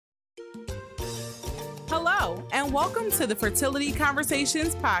welcome to the Fertility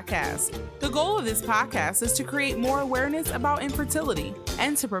Conversations podcast. The goal of this podcast is to create more awareness about infertility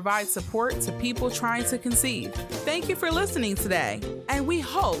and to provide support to people trying to conceive. Thank you for listening today, and we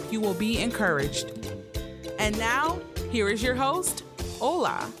hope you will be encouraged. And now, here is your host,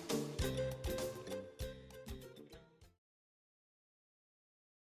 Ola.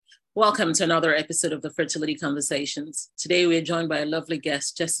 Welcome to another episode of the Fertility Conversations. Today we are joined by a lovely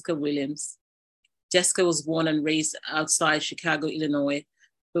guest, Jessica Williams. Jessica was born and raised outside Chicago, Illinois,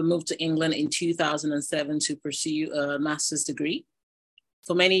 but moved to England in 2007 to pursue a master's degree.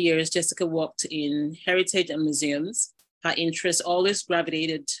 For many years, Jessica worked in heritage and museums. Her interests always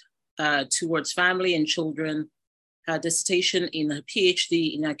gravitated towards family and children. Her dissertation in her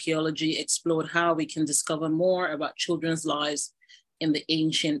PhD in archaeology explored how we can discover more about children's lives in the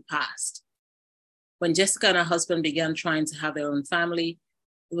ancient past. When Jessica and her husband began trying to have their own family,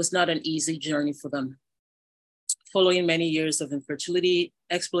 it was not an easy journey for them. Following many years of infertility,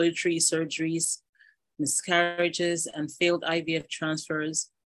 exploratory surgeries, miscarriages, and failed IVF transfers,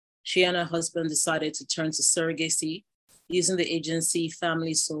 she and her husband decided to turn to surrogacy using the agency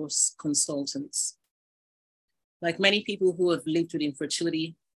Family Source Consultants. Like many people who have lived with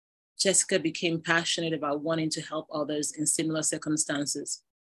infertility, Jessica became passionate about wanting to help others in similar circumstances,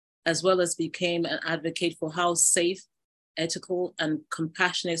 as well as became an advocate for how safe, ethical, and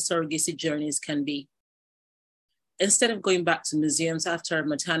compassionate surrogacy journeys can be. Instead of going back to museums after her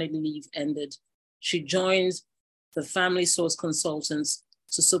maternity leave ended, she joined the Family Source Consultants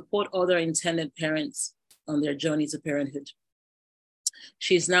to support other intended parents on their journey to parenthood.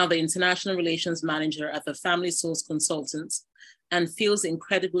 She is now the International Relations Manager at the Family Source Consultants and feels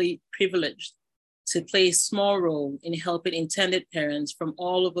incredibly privileged to play a small role in helping intended parents from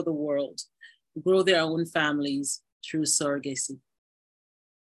all over the world grow their own families through surrogacy.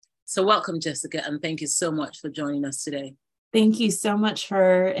 So welcome, Jessica, and thank you so much for joining us today. Thank you so much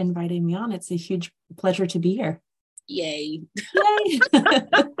for inviting me on. It's a huge pleasure to be here. Yay. Yay.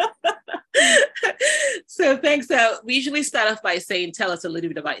 So thanks. We usually start off by saying, tell us a little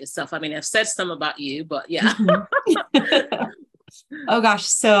bit about yourself. I mean, I've said some about you, but yeah. Oh gosh.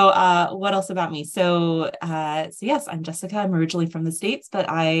 So what else about me? So yes, I'm Jessica. I'm originally from the States, but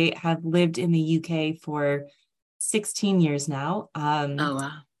I have lived in the UK for 16 years now. Oh,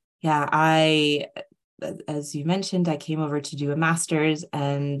 wow. Yeah, as you mentioned, I came over to do a master's,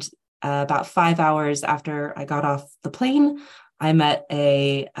 and about 5 hours after I got off the plane, I met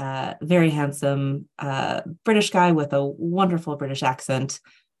a very handsome British guy with a wonderful British accent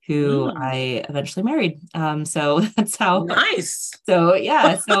who I eventually married. So that's how. Nice. So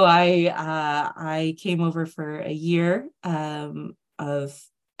yeah, so I came over for a year of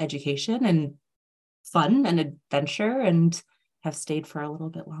education and fun and adventure, and have stayed for a little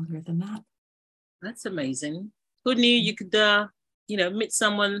bit longer than that. That's amazing. Who knew you could, meet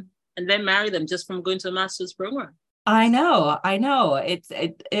someone and then marry them just from going to a master's program? I know.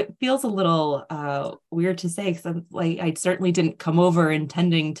 It feels a little weird to say, because I certainly didn't come over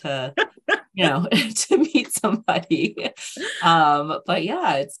intending to, to meet somebody. But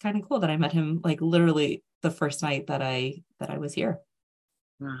yeah, it's kind of cool that I met him like literally the first night that I was here.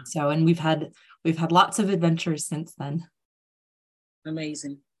 Wow. So, and we've had lots of adventures since then.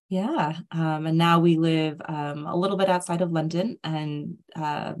 Amazing. Yeah. And now we live a little bit outside of London and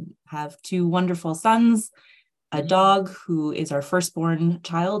have two wonderful sons, a dog who is our firstborn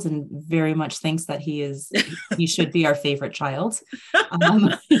child and very much thinks that he should be our favorite child.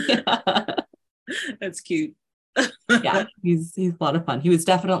 Yeah. That's cute. Yeah, he's a lot of fun. He was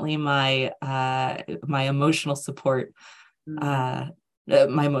definitely my emotional support,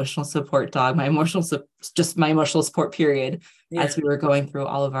 my emotional support dog, my emotional support period, as we were going through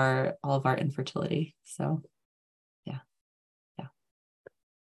all of our infertility. So yeah.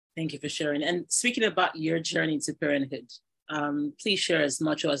 Thank you for sharing. And speaking about your journey to parenthood, please share as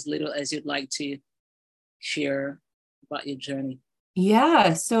much or as little as you'd like to share about your journey.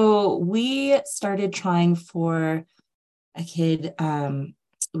 Yeah. So we started trying for a kid.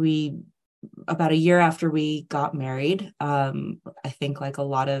 About a year after we got married. I think like a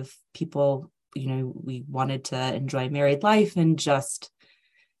lot of people, we wanted to enjoy married life, and just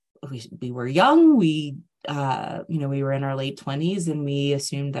we were young. We were in our late 20s, and we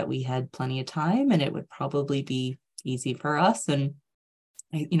assumed that we had plenty of time and it would probably be easy for us. And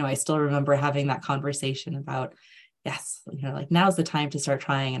I still remember having that conversation about, yes, like now's the time to start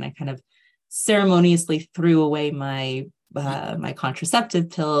trying. And I kind of ceremoniously threw away my contraceptive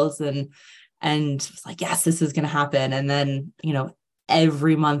pills and was like, yes, this is going to happen. And then,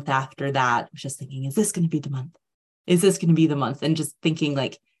 every month after that, I was just thinking, is this going to be the month? Is this going to be the month? And just thinking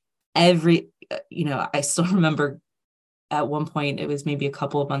like I still remember at one point, it was maybe a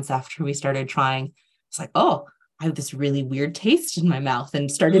couple of months after we started trying, it's like, oh, I have this really weird taste in my mouth, and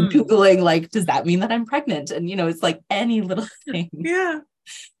started Googling, like, does that mean that I'm pregnant? And, it's like any little thing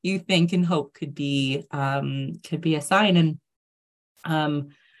you think and hope could be a sign. And,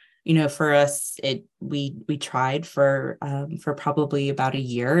 for us, we tried for probably about a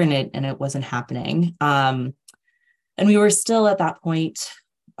year, and it wasn't happening. And we were still at that point,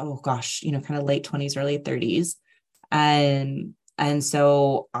 oh gosh, kind of late 20s, early 30s. And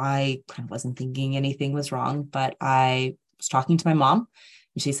so I kind of wasn't thinking anything was wrong, but I was talking to my mom,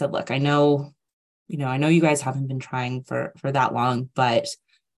 and she said, look, I know you guys haven't been trying for that long, but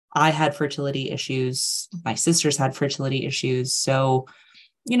I had fertility issues. My sisters had fertility issues. So,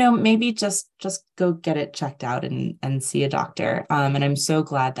 maybe just go get it checked out and see a doctor. And I'm so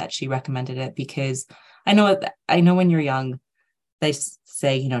glad that she recommended it, because I know when you're young, they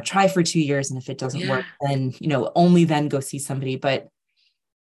say, try for 2 years. And if it doesn't work, then, only then go see somebody. But,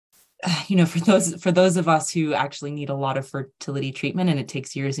 for those of us who actually need a lot of fertility treatment, and it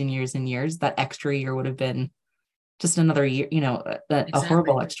takes years and years and years, that extra year would have been just another year, a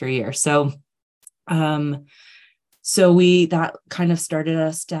horrible extra year. So, that kind of started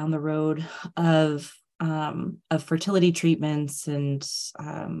us down the road of fertility treatments. And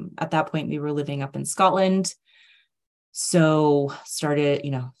at that point, we were living up in Scotland. So started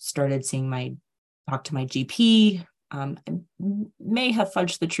talk to my GP. I may have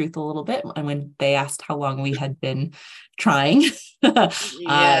fudged the truth a little bit when they asked how long we had been trying, just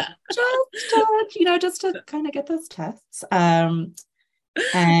to kind of get those tests. And,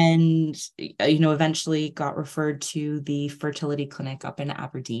 eventually got referred to the fertility clinic up in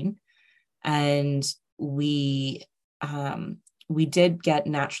Aberdeen. And we did get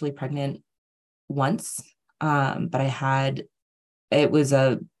naturally pregnant once. But it was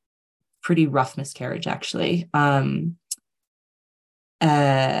a pretty rough miscarriage, actually. So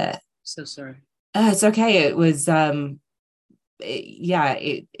sorry. It's okay. It was,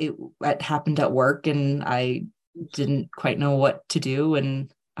 it happened at work, and I didn't quite know what to do.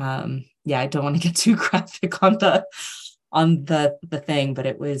 And, I don't want to get too graphic on the thing, but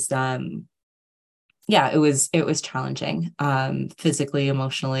it was, it was challenging, physically,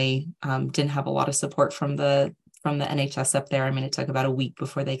 emotionally. Didn't have a lot of support from the NHS up there. I mean, it took about a week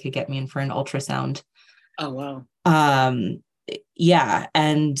before they could get me in for an ultrasound. Oh, wow.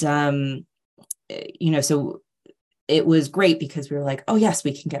 And, so it was great, because we were like, oh yes,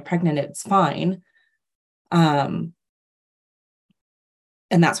 we can get pregnant. It's fine. And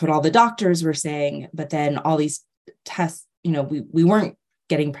that's what all the doctors were saying. But then all these tests, we weren't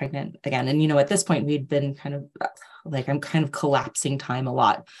getting pregnant again. And, at this point we'd been kind of like, I'm kind of collapsing time a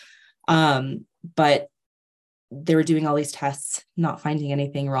lot. But they were doing all these tests, not finding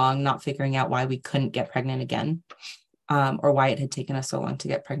anything wrong, not figuring out why we couldn't get pregnant again, or why it had taken us so long to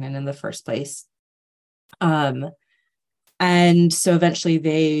get pregnant in the first place. And so eventually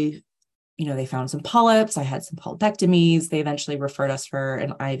they found some polyps. I had some polypectomies. They eventually referred us for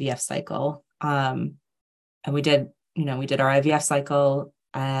an IVF cycle. And we did our IVF cycle,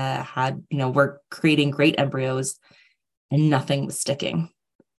 we're creating great embryos, and nothing was sticking.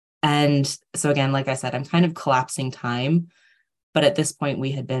 And so again, like I said, I'm kind of collapsing time, but at this point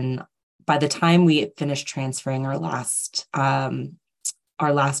by the time we had finished transferring our last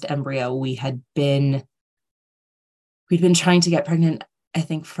embryo, we'd been trying to get pregnant, I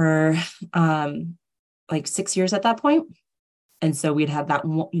think, for like 6 years at that point. And so we'd had that,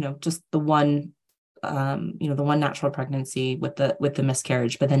 just the one, the one natural pregnancy with the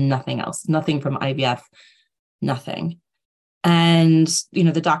miscarriage, but then nothing else, nothing from IVF, nothing. And,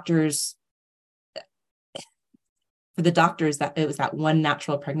 the doctors, that it was that one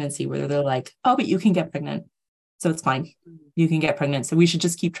natural pregnancy where they're like, oh, but you can get pregnant. So it's fine. You can get pregnant. So we should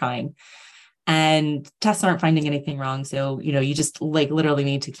just keep trying. And tests aren't finding anything wrong. So, you just like literally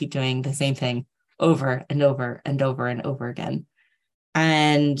need to keep doing the same thing over and over and over and over again.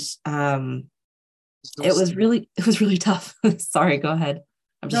 And it was really tough. Sorry, go ahead.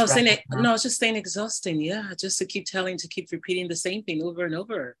 I was just saying exhausting. Yeah. Just to keep repeating the same thing over and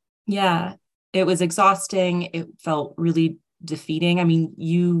over. Yeah. It was exhausting. It felt really defeating. I mean,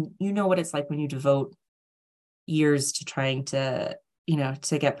 you know what it's like when you devote years to trying to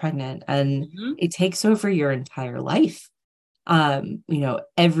get pregnant, and it takes over your entire life.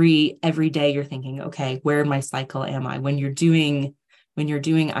 Every day you're thinking, okay, where in my cycle am I? When you're doing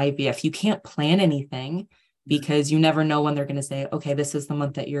IVF, you can't plan anything, because you never know when they're going to say, okay, this is the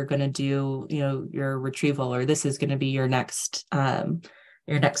month that you're going to do, your retrieval, or this is going to be your next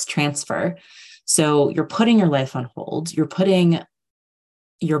transfer. So you're putting your life on hold. You're putting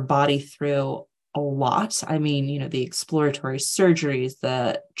your body through a lot. I mean, the exploratory surgeries,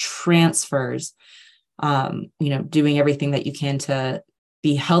 the transfers, doing everything that you can to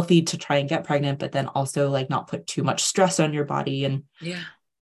be healthy to try and get pregnant, but then also like not put too much stress on your body. And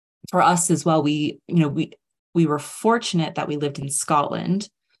for us as well, we were fortunate that we lived in Scotland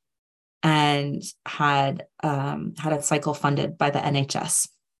and had a cycle funded by the NHS.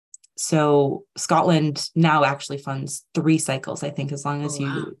 So Scotland now actually funds 3 cycles, I think, as long as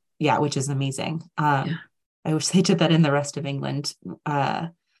which is amazing. I wish they did that in the rest of England.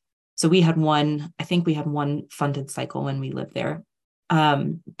 So we had one funded cycle when we lived there.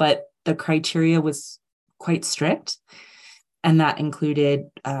 But the criteria was quite strict, and that included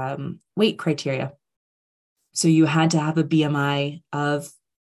weight criteria. So you had to have a BMI of,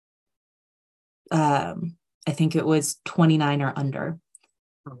 I think it was 29 or under.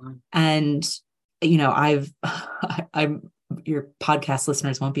 And, I'm your podcast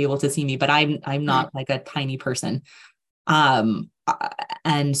listeners won't be able to see me, but I'm not like a tiny person.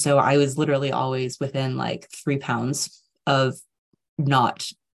 And so I was literally always within like 3 pounds of not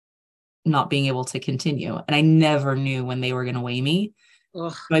being able to continue. And I never knew when they were going to weigh me.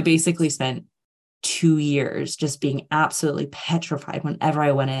 So I basically spent 2 years just being absolutely petrified whenever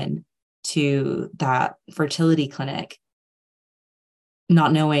I went in to that fertility clinic,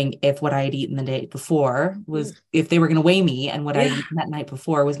 not knowing if what I had eaten the day before was, if they were going to weigh me and what I had eaten that night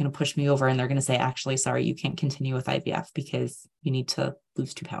before was going to push me over, and they're going to say, actually, sorry, you can't continue with IVF because you need to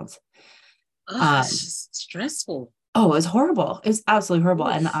lose 2 pounds. It's just stressful. Oh, it was horrible. It was absolutely horrible.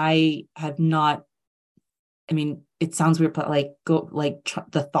 And I have not, I mean, it sounds weird, but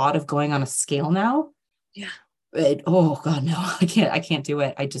the thought of going on a scale now. Oh God, no, I can't do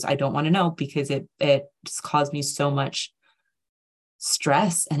it. I don't want to know, because it just caused me so much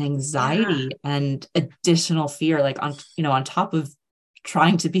stress and anxiety and additional fear, like on top of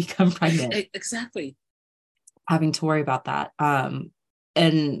trying to become pregnant. Exactly. Having to worry about that.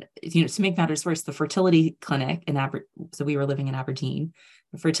 And, to make matters worse, the fertility clinic so we were living in Aberdeen.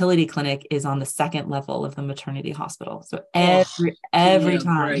 The fertility clinic is on the 2nd level of the maternity hospital. So every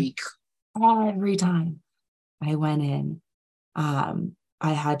time I went in, I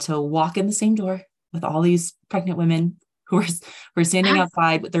had to walk in the same door with all these pregnant women who were standing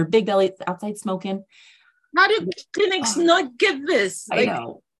outside with their big bellies outside smoking. How do clinics not get this? I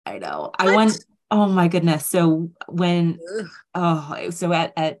know. I went. Oh my goodness. So at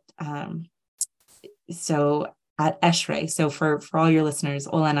Eshrei. So for all your listeners,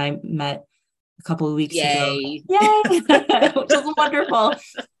 Ola and I met a couple of weeks ago. Yay! Which was wonderful.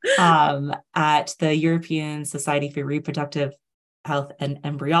 At the European Society for Reproductive Health and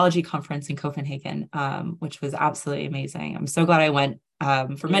Embryology Conference in Copenhagen, which was absolutely amazing. I'm so glad I went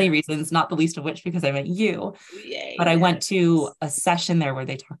for many reasons, not the least of which because I met you. But I went to a session there where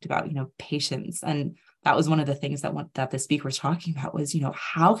they talked about, patience. And that was one of the things that the speaker was talking about was,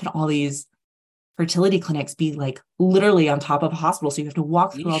 how can all these fertility clinics be like literally on top of a hospital? So you have to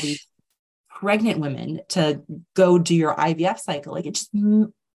walk through all these pregnant women to go do your IVF cycle. Like it just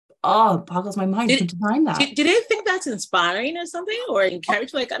boggles my mind to find that. Do they think that's inspiring or something, or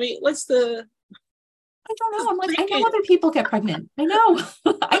encourage? Like, I mean, what's the? I don't know. I'm like, I know other people get pregnant. I know.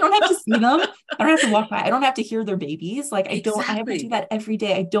 I don't have to see them. I don't have to walk by. I don't have to hear their babies. Like I have to do that every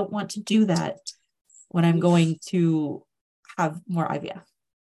day. I don't want to do that when I'm going to have more IVF.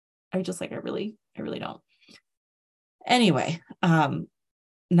 I just like, I really don't. Anyway, now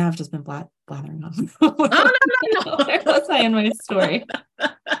I've just been blathering on. No. Where was I in my story?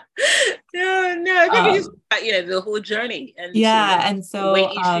 No. I think it's the whole journey and and so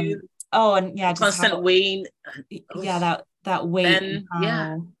weight issues. Constant weighing. That weight. Then,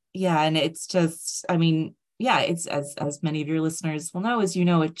 and it's just, I mean, it's as many of your listeners will know, as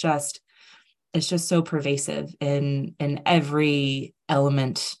it's just so pervasive in every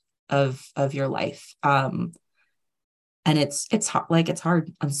element of your life. And it's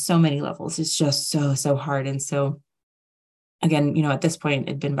hard on so many levels. It's just so hard. And so again, at this point,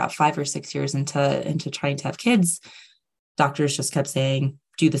 it'd been about 5 or 6 years into trying to have kids. Doctors just kept saying,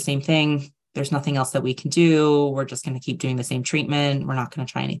 do the same thing. There's nothing else that we can do. We're just going to keep doing the same treatment. We're not going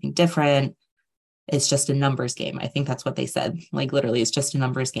to try anything different. It's just a numbers game. I think that's what they said. Like literally, it's just a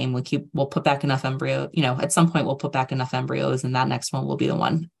numbers game. We'll put back enough embryo, at some point we'll put back enough embryos and that next one will be the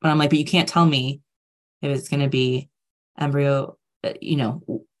one. But I'm like, but you can't tell me if it's going to be embryo,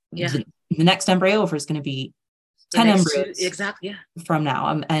 the next embryo, if it's going to be 10 embryos from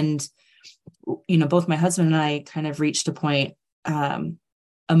now. And both my husband and I kind of reached a point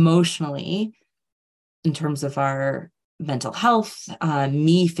emotionally in terms of our mental health,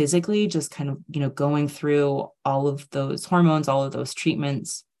 me physically, just kind of, going through all of those hormones, all of those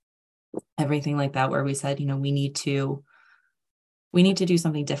treatments, everything like that, where we said, we need to do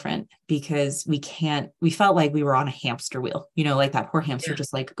something different, because we felt like we were on a hamster wheel, like that poor hamster,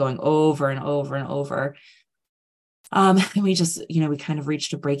 just like going over and over and over. And we just, we kind of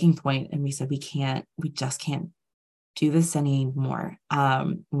reached a breaking point, and we said, we just can't do this anymore.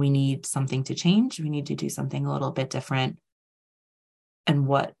 We need something to change. We need to do something a little bit different. And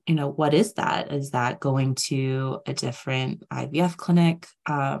what is that? Is that going to a different IVF clinic?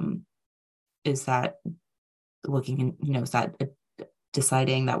 Is that looking, is that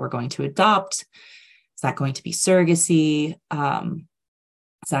deciding that we're going to adopt? Is that going to be surrogacy?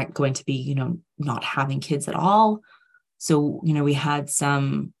 Is that going to be, not having kids at all? So, we had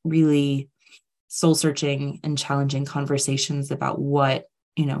some really soul searching and challenging conversations about what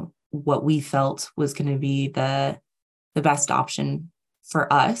we felt was going to be the best option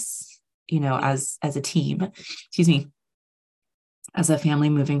for us, as a team, as a family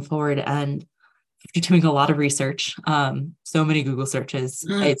moving forward. And after doing a lot of research, so many Google searches,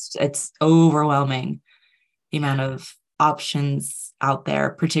 it's overwhelming the amount of options out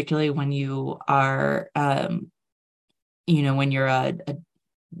there, particularly when you are, when you're a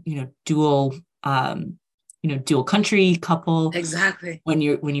dual dual country couple. Exactly. When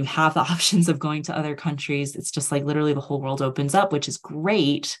you have the options of going to other countries, it's just like literally the whole world opens up, which is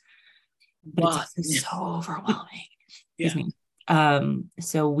great, but it's so overwhelming.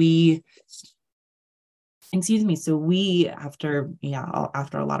 So we, after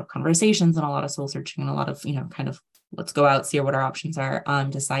a lot of conversations and a lot of soul searching and a lot of, kind of let's go out, see what our options are,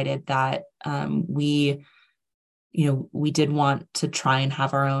 decided that we did want to try and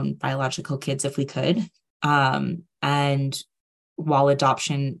have our own biological kids if we could. And while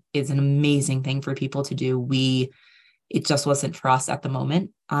adoption is an amazing thing for people to do, it just wasn't for us at the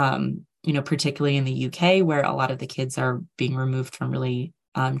moment. Particularly in the UK, where a lot of the kids are being removed from really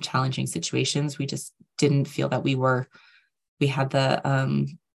challenging situations. We just didn't feel that we had the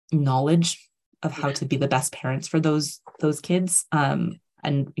knowledge of how to be the best parents for those kids.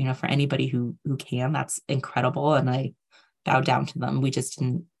 And, for anybody who can, that's incredible. And I bow down to them. We just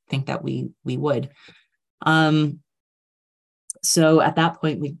didn't think that we would. So at that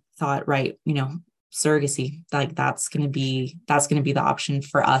point we thought, right, surrogacy, like that's going to be the option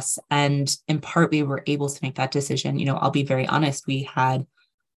for us. And in part, we were able to make that decision. I'll be very honest. We had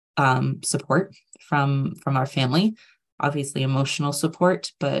support from our family, obviously emotional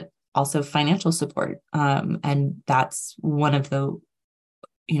support, but also financial support. And that's one of the,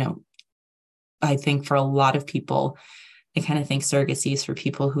 I think for a lot of people, I kind of think surrogacy is for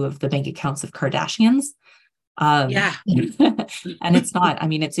people who have the bank accounts of Kardashians. And it's not,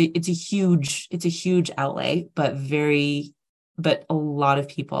 it's a huge outlay, but a lot of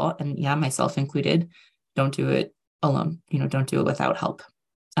people, and myself included, don't do it alone, don't do it without help.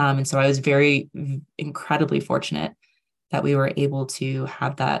 And so I was very incredibly fortunate that we were able to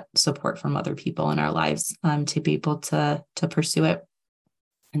have that support from other people in our lives, to be able to pursue it.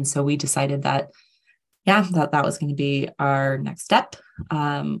 And so we decided that that was going to be our next step,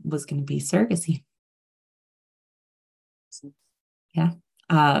 was going to be surrogacy.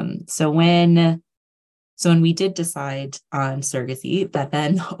 So when we did decide on surrogacy, that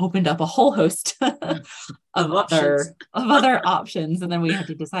then opened up a whole host of other options. And then we had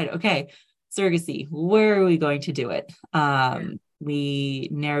to decide, okay, surrogacy, where are we going to do it? We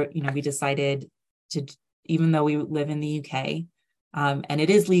decided to, even though we live in the UK, and it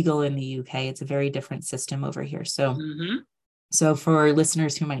is legal in the UK, it's a very different system over here. So, So for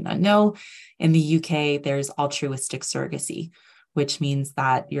listeners who might not know, in the UK, there's altruistic surrogacy, which means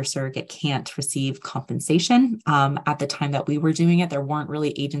that your surrogate can't receive compensation. At the time that we were doing it, there weren't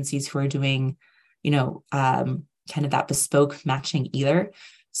really agencies who were doing, kind of that bespoke matching either.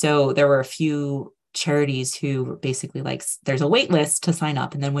 So there were a few charities who were basically like, there's a wait list to sign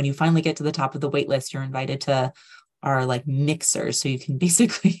up. And then when you finally get to the top of the wait list, you're invited to our like mixers. So you can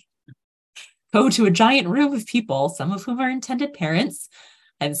basically go to a giant room of people, some of whom are intended parents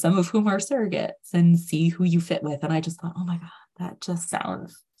and some of whom are surrogates, and see who you fit with. And I just thought, oh my God, that just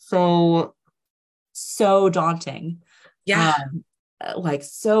sounds so daunting. Networking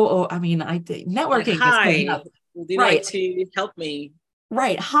is coming up. Would you like to help me?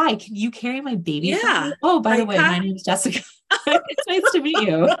 Right. Hi, can you carry my baby? Yeah. Oh, by the way, my name is Jessica. It's nice to meet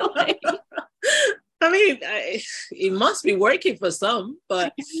you. It must be working for some,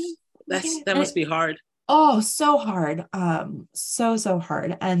 but that must be hard. Oh, so hard. So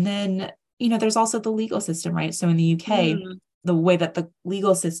hard. And then, there's also the legal system, right? So in the UK, the way that the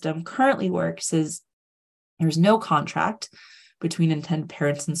legal system currently works is There's no contract between intended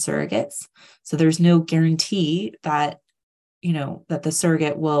parents and surrogates. So there's no guarantee that, that the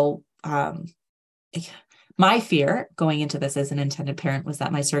surrogate will, my fear going into this as an intended parent was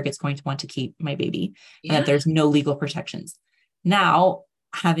that my surrogate's going to want to keep my baby and that there's no legal protections. Now,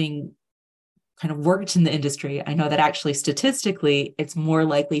 having kind of worked in the industry, I know that actually statistically, it's more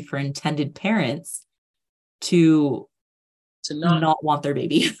likely for intended parents to not want their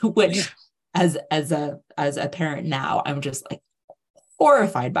baby, which as a parent now, I'm just like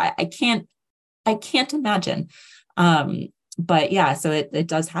horrified by it. I can't imagine. But yeah, so it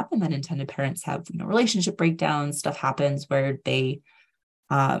does happen that intended parents have, relationship breakdowns, stuff happens where they,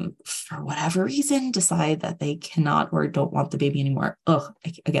 for whatever reason, decide that they cannot or don't want the baby anymore.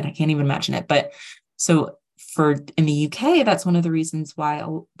 Again, I can't even imagine it. But so in the UK, that's one of the reasons why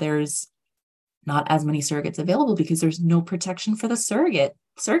there's not as many surrogates available, because there's no protection for the surrogate.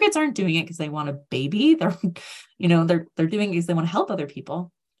 Surrogates aren't doing it because they want a baby. They're doing it because they want to help other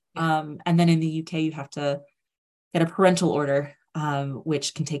people. And then in the UK, you have to get a parental order,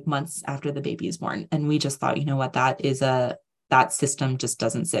 which can take months after the baby is born. And we just thought, that system just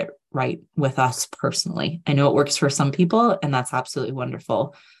doesn't sit right with us personally. I know it works for some people, and that's absolutely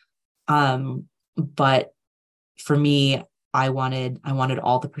wonderful. But for me, I wanted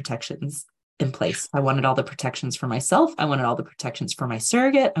all the protections in place. I wanted all the protections for myself. I wanted all the protections for my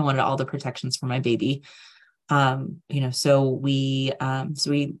surrogate. I wanted all the protections for my baby. So we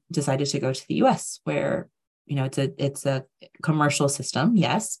decided to go to the US, where, it's a commercial system,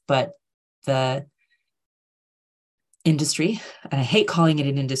 yes, but the industry, and I hate calling it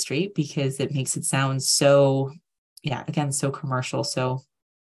an industry because it makes it sound so, so commercial. So,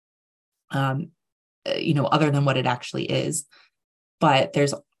 other than what it actually is, but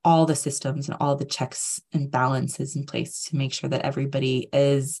there's all the systems and all the checks and balances in place to make sure that everybody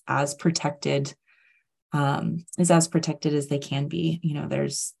is as protected as they can be.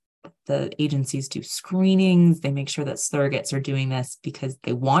 There's the agencies do screenings. They make sure that surrogates are doing this because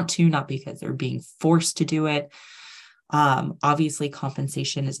they want to, not because they're being forced to do it. Obviously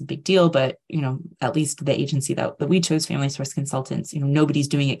compensation is a big deal, but, at least the agency that we chose, Family Source Consultants, nobody's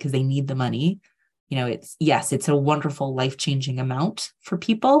doing it because they need the money. It's a wonderful life-changing amount for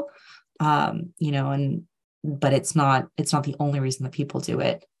people, but it's not the only reason that people do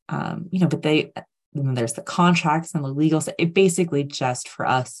it. But there's the contracts and the legal, it basically just for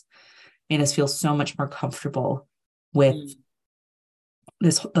us made us feel so much more comfortable with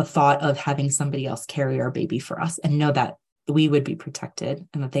the thought of having somebody else carry our baby for us and know that we would be protected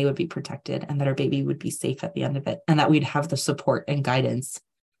and that they would be protected and that our baby would be safe at the end of it, and that we'd have the support and guidance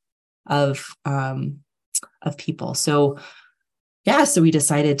of people. So we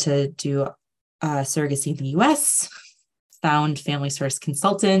decided to do surrogacy in the US, found Family Source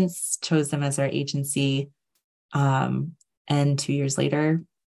Consultants, chose them as our agency. And 2 years later,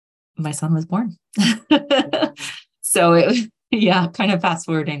 my son was born. So it was, kind of fast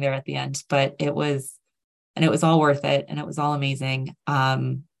forwarding there at the end, but it was all worth it. And it was all amazing.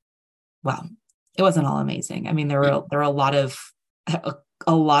 Well, it wasn't all amazing. I mean, there were a lot of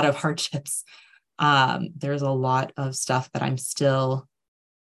hardships. There's a lot of stuff that I'm still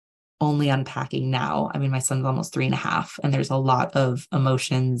only unpacking now. I mean, my son's almost 3.5, and there's a lot of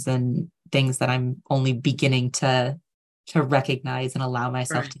emotions and things that I'm only beginning to recognize and allow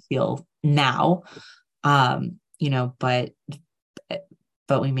myself to feel now. But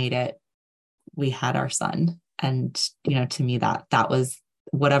we made it. We had our son, and to me that was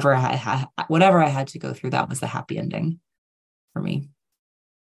whatever I had to go through. That was the happy ending for me.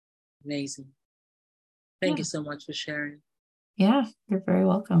 Amazing. Thank you so much for sharing. Yeah, you're very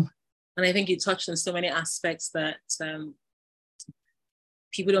welcome. And I think you touched on so many aspects that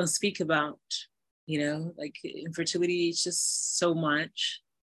people don't speak about, like infertility is just so much.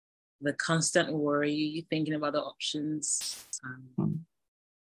 The constant worry, thinking about the options.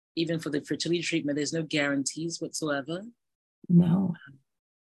 Even for the fertility treatment, there's no guarantees whatsoever. No.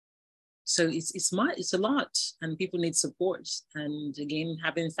 So it's a lot, and people need support. And again,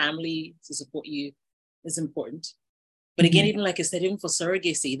 having family to support you is important. But again, even like I said, even for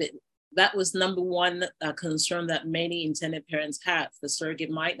surrogacy, that was number one concern that many intended parents have. The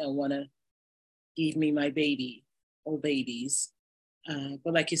surrogate might not want to give me my baby or babies.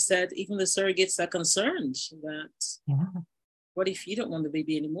 But like you said, even the surrogates are concerned that what if you don't want the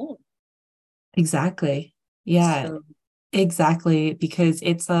baby anymore? Exactly. Yeah, so, exactly. Because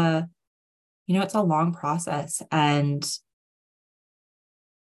it's a long process. And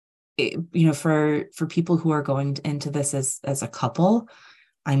for people who are going into this as a couple,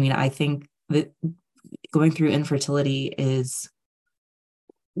 I mean, I think that going through infertility is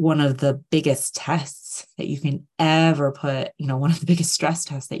one of the biggest tests that you can ever put, one of the biggest stress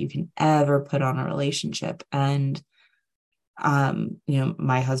tests that you can ever put on a relationship. And,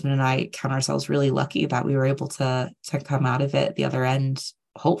 my husband and I count ourselves really lucky that we were able to come out of it the other end,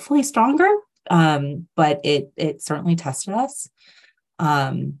 hopefully stronger. But it certainly tested us.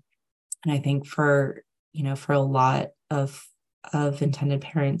 And I think for a lot of intended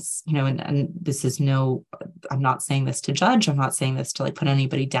parents, and this is I'm not saying this to judge, I'm not saying this to like put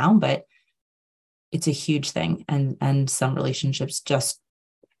anybody down, but it's a huge thing. And some relationships just,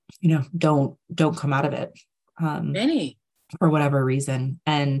 don't come out of it. Many. For whatever reason.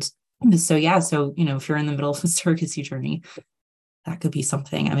 And so, if you're in the middle of a surrogacy journey, that could be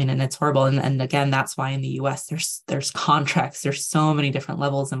something. I mean, and it's horrible. And again, that's why in the US, there's contracts, there's so many different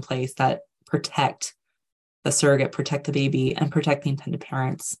levels in place that protect the surrogate, protect the baby, and protect the intended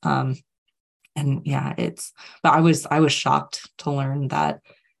parents. But I was shocked to learn that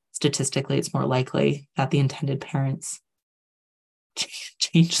statistically, it's more likely that the intended parents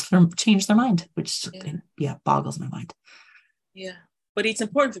change their mind, which boggles my mind. Yeah. But it's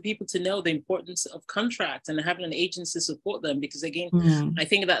important for people to know the importance of contracts and having an agency support them, because again, I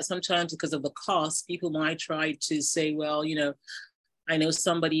think that sometimes because of the cost, people might try to say, well, I know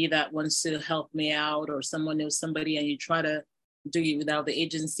somebody that wants to help me out, or someone knows somebody, and you try to do it without the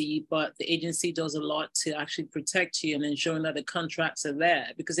agency, but the agency does a lot to actually protect you and ensuring that the contracts are there,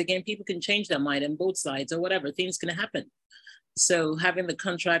 because again, people can change their mind on both sides or whatever, things can happen. So having the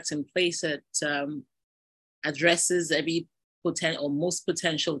contracts in place that addresses every potential or most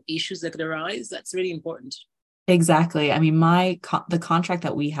potential issues that could arise, that's really important. Exactly. I mean, the contract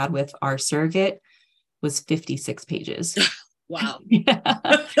that we had with our surrogate was 56 pages. Wow.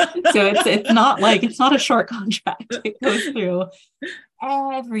 So it's not a short contract. It goes through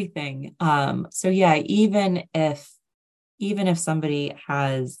everything. Even if somebody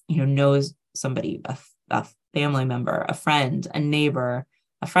has, knows somebody, a family member, a friend, a neighbor,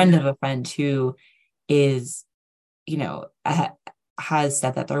 a friend of a friend who is, has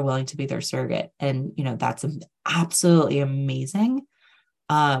said that they're willing to be their surrogate, and that's absolutely amazing.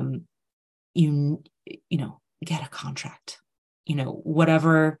 Get a contract,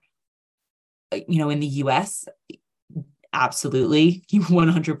 whatever, in the US, absolutely, you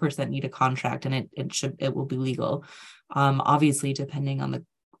 100% need a contract, and it will be legal. Obviously, depending on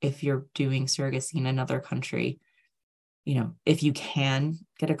if you're doing surrogacy in another country, if you can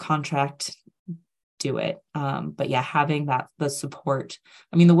get a contract, do it. But having the support.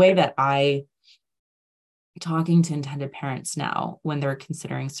 I mean, the way that talking to intended parents now when they're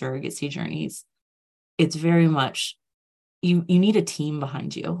considering surrogacy journeys, it's very much you need a team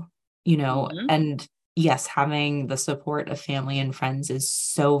behind you, and yes, having the support of family and friends is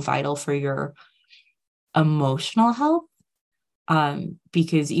so vital for your emotional health.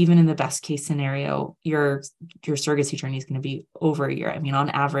 Because even in the best case scenario, your surrogacy journey is going to be over a year. I mean, on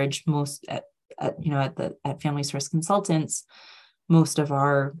average, most at Family Source Consultants, most of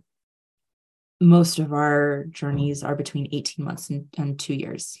our journeys are between 18 months and 2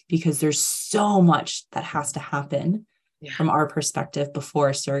 years, because there's so much that has to happen from our perspective before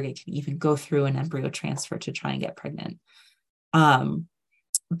a surrogate can even go through an embryo transfer to try and get pregnant.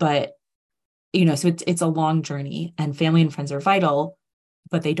 But so it's a long journey, and family and friends are vital,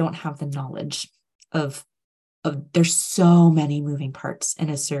 but they don't have the knowledge of there's so many moving parts in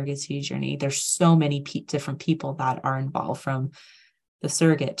a surrogacy journey. There's so many different people that are involved, from the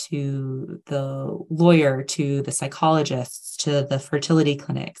surrogate to the lawyer to the psychologists to the fertility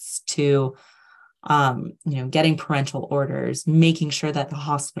clinics to getting parental orders, making sure that the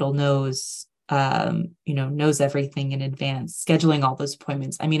hospital knows everything in advance, scheduling all those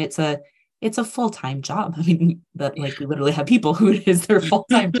appointments. I mean, it's a full-time job. I mean, we literally have people who it is their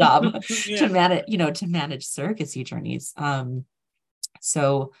full-time job to manage surrogacy journeys.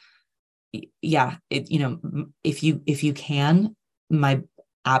 If you can,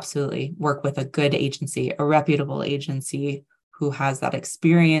 absolutely work with a good agency, a reputable agency who has that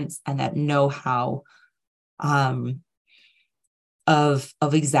experience and that know-how of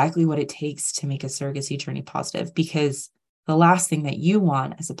exactly what it takes to make a surrogacy journey positive. Because the last thing that you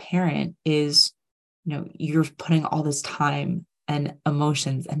want as a parent is, you're putting all this time and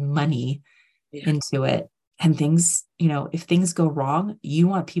emotions and money into it, and things, if things go wrong, you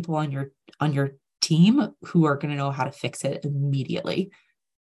want people on your team who are going to know how to fix it immediately.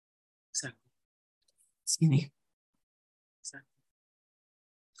 Exactly. Excuse me. Exactly.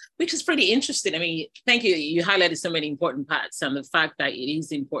 Which is pretty interesting. I mean, thank you. You highlighted so many important parts, and the fact that it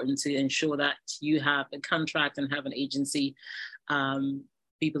is important to ensure that you have a contract and have an agency,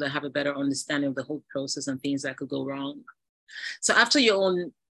 people that have a better understanding of the whole process and things that could go wrong. So after your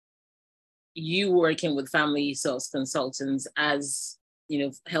own you working with family source consultants as,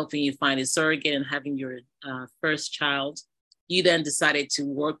 helping you find a surrogate and having your first child, you then decided to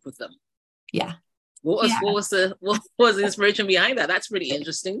work with them. Yeah. What was the inspiration behind that? That's pretty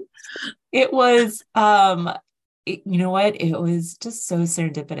interesting. It was, you know what? It was just so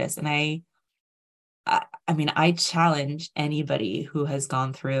serendipitous. And I mean, I challenge anybody who has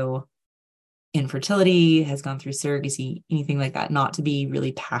gone through infertility, has gone through surrogacy, anything like that, not to be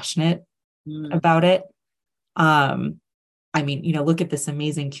really passionate about it. I mean, look at this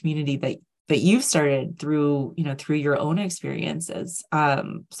amazing community that you've started through your own experiences.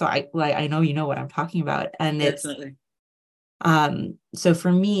 So I know you know what I'm talking about, and definitely. So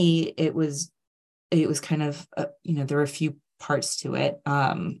for me, it was kind of there were a few parts to it.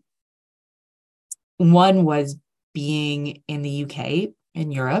 One was being in the UK,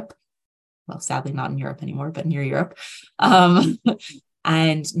 in Europe. Well, sadly not in Europe anymore, but near Europe.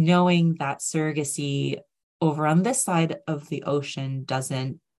 And knowing that surrogacy over on this side of the ocean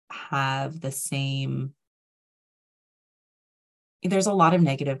doesn't have the same, there's a lot of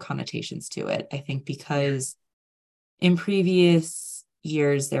negative connotations to it, I think, because in previous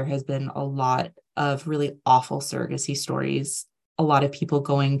years, there has been a lot of really awful surrogacy stories, a lot of people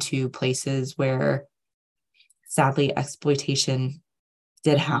going to places where sadly exploitation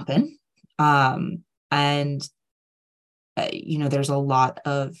did happen. And there's a lot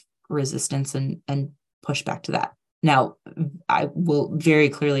of resistance and pushback to that. Now, I will very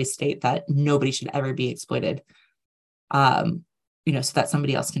clearly state that nobody should ever be exploited, so that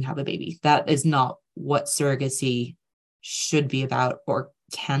somebody else can have a baby. That is not what surrogacy should be about or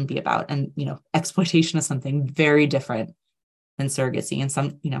can be about. And, exploitation is something very different than surrogacy. And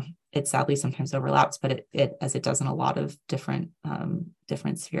some, it sadly sometimes overlaps, but it as it does in a lot of different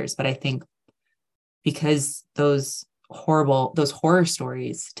spheres. But I think because those horror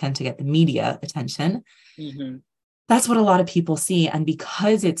stories tend to get the media attention, that's what a lot of people see. And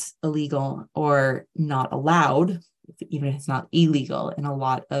because it's illegal or not allowed, even if it's not illegal in a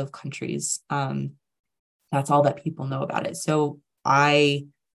lot of countries, that's all that people know about it. So I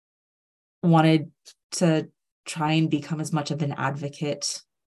wanted to try and become as much of an advocate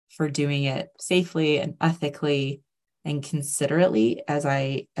for doing it safely and ethically and considerately as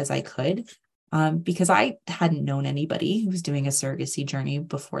I could, because I hadn't known anybody who was doing a surrogacy journey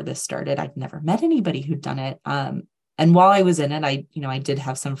before this started. I'd never met anybody who'd done it. And while I was in it, I did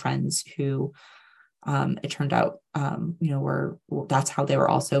have some friends who, it turned out, that's how they were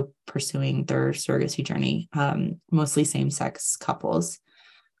also pursuing their surrogacy journey, mostly same-sex couples.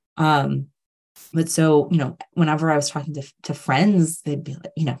 But so, whenever I was talking to friends, they'd be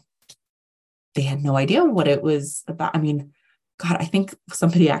like, they had no idea what it was about. I mean, God, I think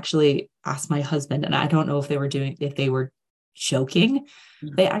somebody actually asked my husband, and I don't know if they were joking.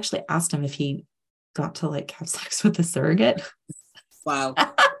 They actually asked him if he got to have sex with a surrogate. Wow.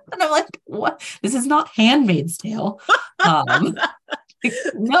 And I'm like, what? This is not Handmaid's Tale. No.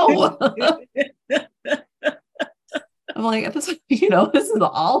 I'm like, this is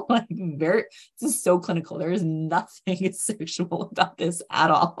all this is so clinical. There is nothing sexual about this at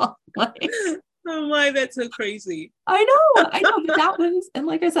all. Oh my, that's so crazy. I know, but that was, and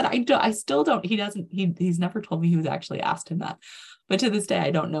like I said, I still don't, he's never told me he was actually asked him that. But to this day, I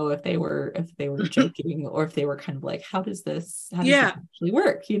don't know if they were joking or if they were kind of like, how does this actually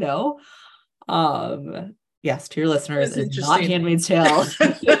work? Yes, to your listeners, it's not Handmaid's Tale.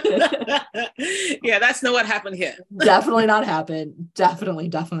 Yeah, that's not what happened here. Definitely not happened. Definitely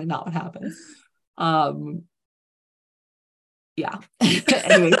not what happened. Yeah.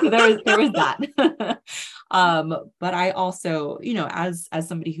 Anyway, so there was that. But I also, as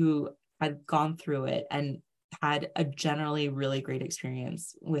somebody who had gone through it and had a generally really great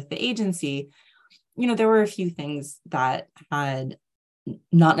experience with the agency, there were a few things that had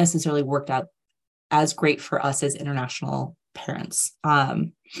not necessarily worked out as great for us as international parents,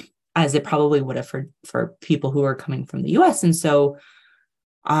 as it probably would have for people who are coming from the US. And so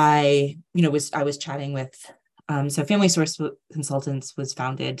I was chatting with, so Family Source Consultants was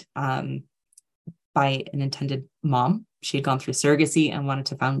founded by an intended mom. She had gone through surrogacy and wanted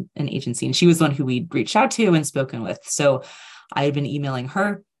to found an agency. And she was the one who we'd reached out to and spoken with. So I had been emailing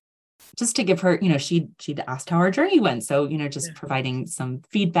her just to give her, she'd asked how our journey went. So, providing some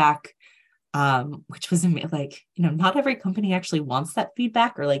feedback, which was not every company actually wants that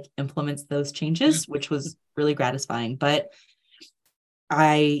feedback or implements those changes, which was really gratifying. But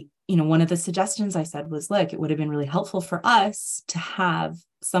one of the suggestions I said was, look, it would have been really helpful for us to have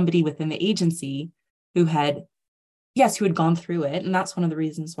somebody within the agency who had gone through it. And that's one of the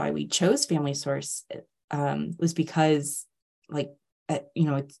reasons why we chose Family Source, was because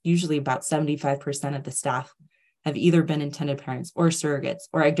it's usually about 75% of the staff have either been intended parents or surrogates,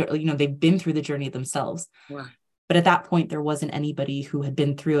 or, they've been through the journey themselves. Wow. But at that point, there wasn't anybody who had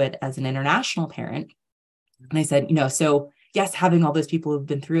been through it as an international parent. And I said, so yes, having all those people who've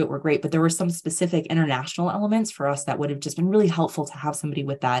been through it were great, but there were some specific international elements for us that would have just been really helpful to have somebody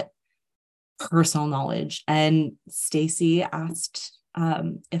with that personal knowledge. And Stacy asked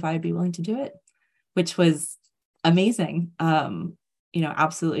if I'd be willing to do it, which was amazing.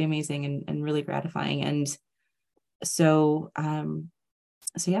 Absolutely amazing and really gratifying. And so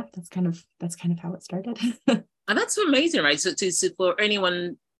yeah, that's kind of how it started. And that's amazing, right? So for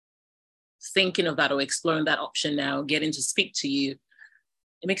anyone thinking of that or exploring that option now, getting to speak to you,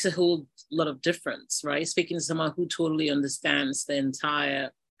 it makes a whole lot of difference, right? Speaking to someone who totally understands the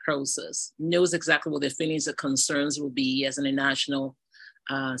entire process, knows exactly what their feelings or concerns will be as an international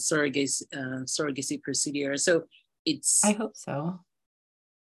surrogacy procedure. So I hope so.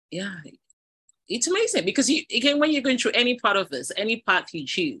 Yeah, it's amazing because when you're going through any part of this, any path you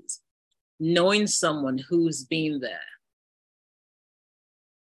choose, knowing someone who's been there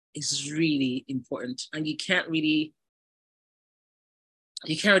is really important. And you can't really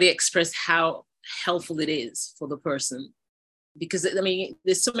express how helpful it is for the person, because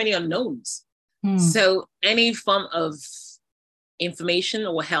there's so many unknowns. So any form of information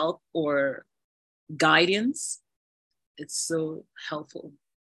or help or guidance, it's so helpful.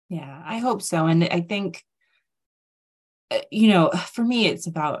 Yeah, I hope so. And I think, for me, it's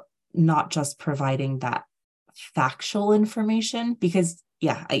about not just providing that factual information, because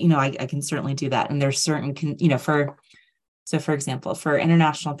I can certainly do that. And there's certain, for example, for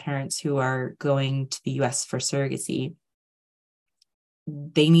international parents who are going to the US for surrogacy,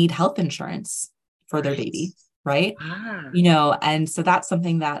 they need health insurance for their baby, right? And so that's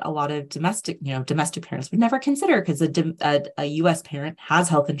something that a lot of domestic parents would never consider, because a US parent has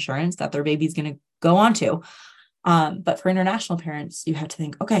health insurance that their baby's going to go on to. But for international parents, you have to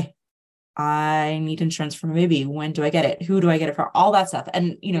think, okay, I need insurance for my baby. When do I get it? Who do I get it for? All that stuff.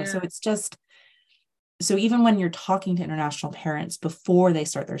 And, so it's just, so even when you're talking to international parents before they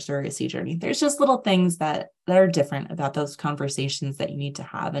start their surrogacy journey, there's just little things that are different about those conversations that you need to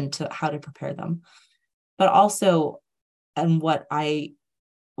have and to how to prepare them. But also, and what I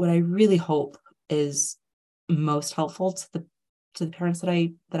really hope is most helpful to the parents that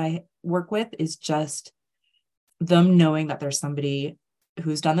I work with is just them knowing that there's somebody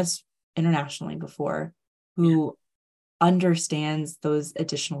who's done this internationally before, who understands those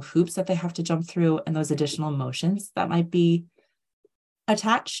additional hoops that they have to jump through and those additional emotions that might be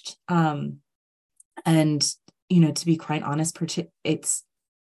attached. And, to be quite honest,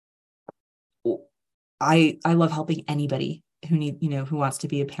 I love helping anybody who wants to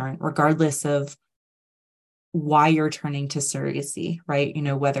be a parent, regardless of why you're turning to surrogacy, right?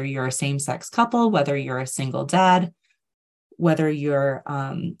 Whether you're a same-sex couple, whether you're a single dad, whether you're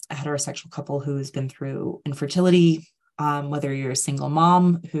a heterosexual couple who's been through infertility, whether you're a single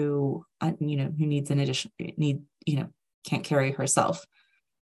mom who needs an addition, can't carry herself.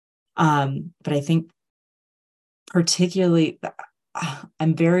 But I think particularly,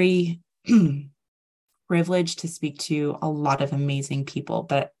 I'm very privileged to speak to a lot of amazing people,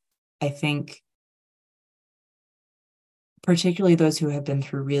 but I think particularly those who have been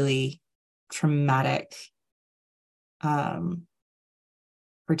through really traumatic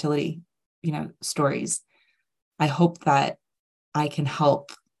fertility, stories. I hope that I can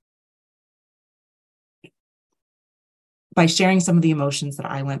help by sharing some of the emotions that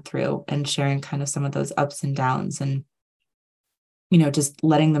I went through and sharing kind of some of those ups and downs, and, just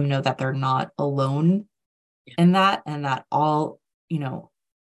letting them know that they're not alone in that, and that all,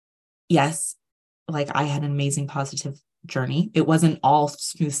 yes, like I had an amazing positive journey. It wasn't all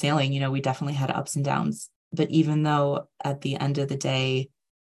smooth sailing. We definitely had ups and downs, but even though at the end of the day,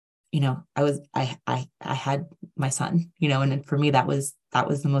 I had my son, and for me, that was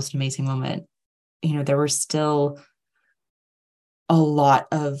the most amazing moment. There were still a lot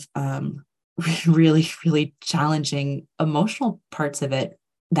of really, really challenging emotional parts of it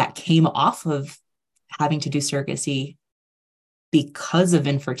that came off of having to do surrogacy because of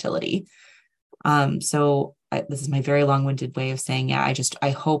infertility. So this is my very long-winded way of saying, I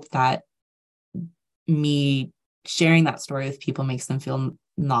hope that me sharing that story with people makes them feel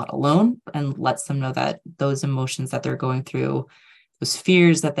not alone and lets them know that those emotions that they're going through, those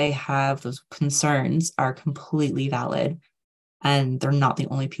fears that they have, those concerns are completely valid, and they're not the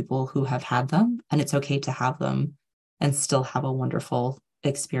only people who have had them, and it's okay to have them and still have a wonderful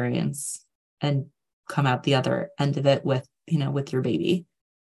experience and come out the other end of it with your baby.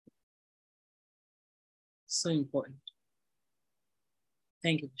 So important.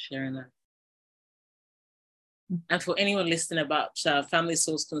 Thank you for sharing that. And for anyone listening about Family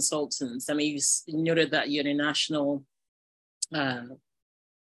Source Consultants, I mean, you noted that you're a national,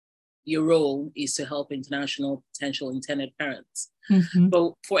 your role is to help international potential intended parents. Mm-hmm.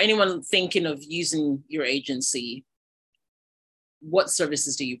 But for anyone thinking of using your agency, what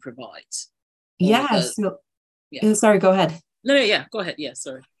services do you provide? Sorry, go ahead. No, yeah, go ahead. Yeah,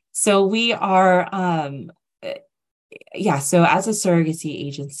 sorry. So we are, so as a surrogacy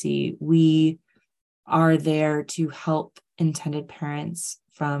agency, we are there to help intended parents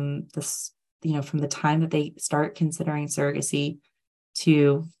from this, from the time that they start considering surrogacy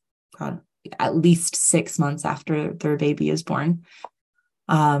to at least 6 months after their baby is born.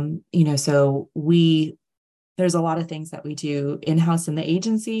 So there's a lot of things that we do in-house in the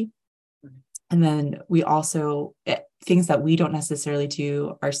agency. And then we also, things that we don't necessarily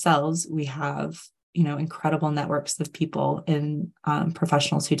do ourselves, we have, incredible networks of people and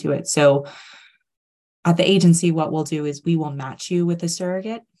professionals who do it. So at the agency, what we'll do is we will match you with a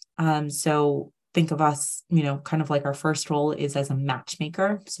surrogate. So think of us, kind of like our first role is as a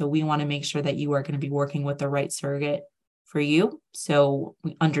matchmaker. So we want to make sure that you are going to be working with the right surrogate for you. So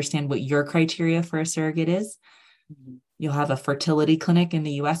we understand what your criteria for a surrogate is. Mm-hmm. You'll have a fertility clinic in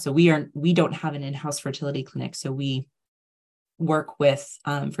the US. So we don't have an in-house fertility clinic. So we work with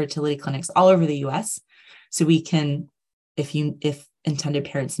fertility clinics all over the US. So we can, if intended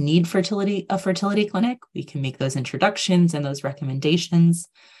parents need a fertility clinic, we can make those introductions and those recommendations,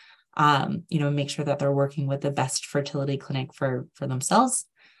 make sure that they're working with the best fertility clinic for themselves.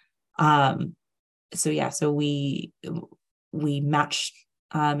 So we match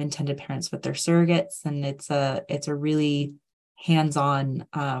intended parents with their surrogates, and it's a really hands-on,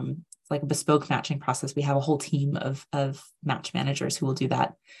 like a bespoke matching process. We have a whole team of match managers who will do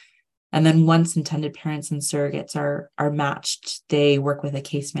that. And then once intended parents and surrogates are matched, they work with a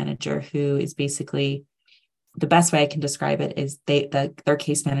case manager who is basically, the best way I can describe it is their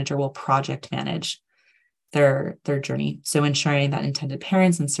case manager will project manage their journey. So ensuring that intended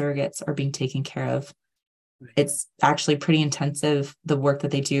parents and surrogates are being taken care of. It's actually pretty intensive, the work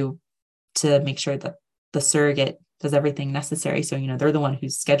that they do to make sure that the surrogate does everything necessary. So, they're the one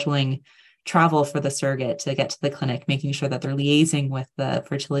who's scheduling travel for the surrogate to get to the clinic, making sure that they're liaising with the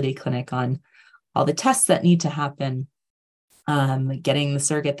fertility clinic on all the tests that need to happen, getting the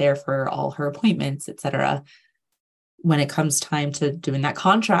surrogate there for all her appointments, et cetera. When it comes time to doing that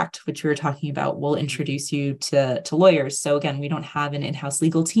contract, which we were talking about, we'll introduce you to lawyers. So again, we don't have an in-house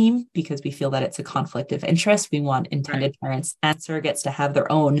legal team because we feel that it's a conflict of interest. We want intended parents and surrogates to have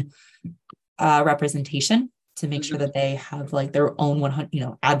their own representation to make sure that they have like their own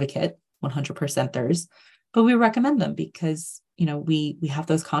advocate, 100% theirs. But we recommend them because, we have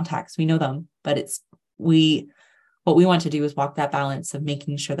those contacts, we know them, but what we want to do is walk that balance of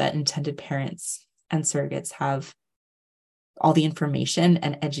making sure that intended parents and surrogates have all the information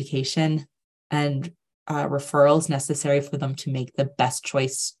and education and referrals necessary for them to make the best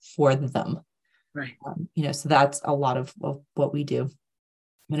choice for them. Right. So that's a lot of what we do.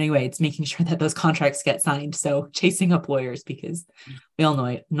 But anyway, it's making sure that those contracts get signed. So chasing up lawyers, because we all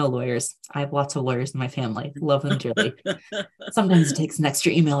know lawyers. I have lots of lawyers in my family. Love them dearly. Sometimes it takes an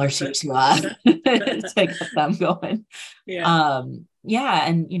extra email or two to get them going. Yeah.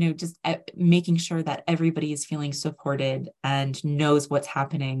 And just making sure that everybody is feeling supported and knows what's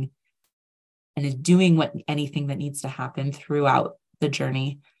happening and is doing anything that needs to happen throughout the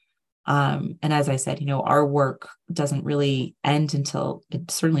journey. And as I said, our work doesn't really end until,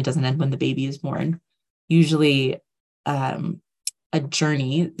 it certainly doesn't end when the baby is born. Usually, a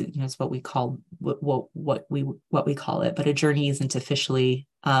journey, is what we call what we call it, but a journey isn't officially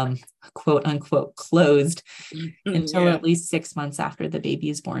quote unquote closed until at least 6 months after the baby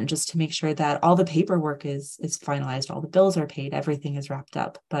is born, just to make sure that all the paperwork is finalized, all the bills are paid, everything is wrapped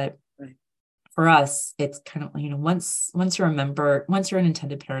up. But for us, it's kind of, once you're an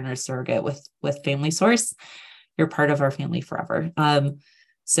intended parent or surrogate with Family Source, you're part of our family forever.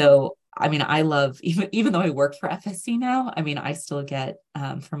 So I love, even though I work for FSC now, I still get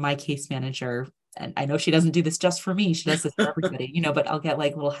from my case manager, and I know she doesn't do this just for me, she does this for everybody, but I'll get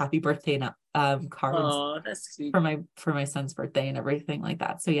like little happy birthday cards that's sweet. for my son's birthday and everything like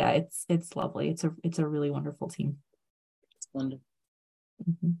that. So yeah, it's lovely. It's a really wonderful team. It's wonderful.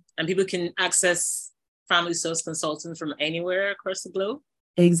 Mm-hmm. And people can access Family Source Consultants from anywhere across the globe?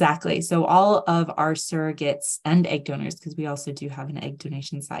 Exactly. So all of our surrogates and egg donors, because we also do have an egg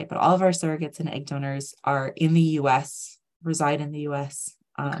donation side, but all of our surrogates and egg donors are in the US, reside in the US,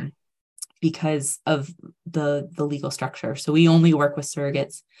 because of the legal structure. So we only work with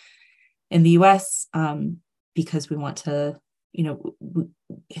surrogates in the US because we want to the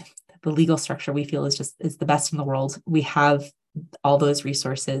legal structure we feel is the best in the world. We have all those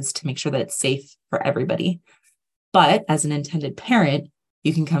resources to make sure that it's safe for everybody. But as an intended parent,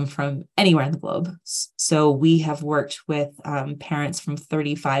 you can come from anywhere in the globe. So we have worked with parents from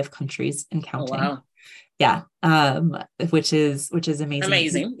 35 countries and counting. Oh, wow. Yeah. Which is amazing.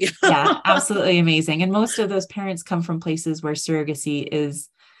 Amazing. Yeah, absolutely amazing. And most of those parents come from places where surrogacy is,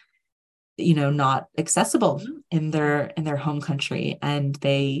 not accessible in their home country. And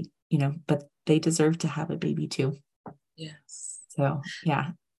they, but they deserve to have a baby too. Yes. So,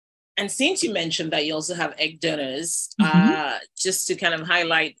 yeah. And since you mentioned that you also have egg donors, Mm-hmm. just to kind of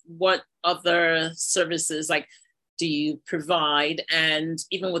highlight, what other services do you provide? And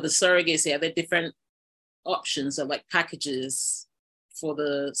even with the surrogacy, are there different options or packages for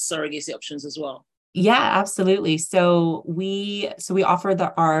the surrogacy options as well? Yeah, absolutely. So we offer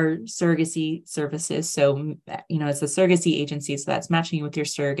our surrogacy services. So, it's a surrogacy agency. So that's matching you with your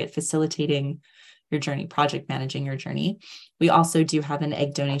surrogate, facilitating your journey, project managing your journey. We also do have an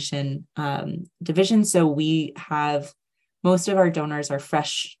egg donation division. So we have, most of our donors are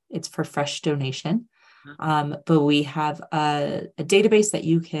fresh. It's for fresh donation. But we have a database that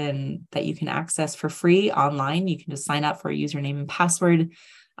you can access for free online. You can just sign up for a username and password.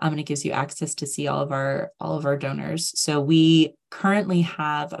 And it gives you access to see all of our donors. So we currently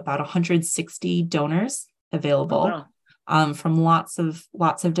have about 160 donors available. Oh, wow. From lots of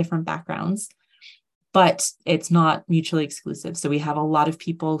different backgrounds. But it's not mutually exclusive. So we have a lot of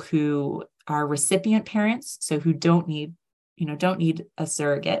people who are recipient parents, so who don't need a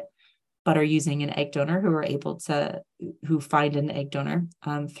surrogate, but are using an egg donor, who find an egg donor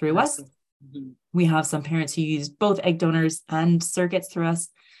through us. Mm-hmm. We have some parents who use both egg donors and surrogates through us.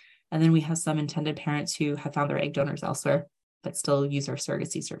 And then we have some intended parents who have found their egg donors elsewhere, but still use our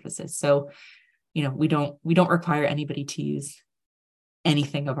surrogacy services. So, we don't require anybody to use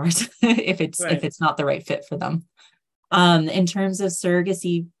anything of ours if it's not the right fit for them. In terms of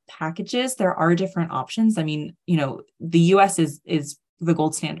surrogacy packages, there are different options. I mean, the US is the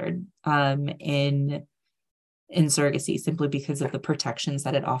gold standard in surrogacy, simply because of the protections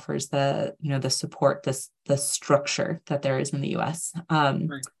that it offers, the support, the structure that there is in the US. Right.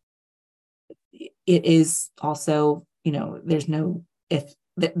 It is also, there's no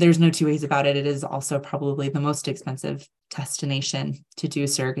two ways about it. It is also probably the most expensive destination to do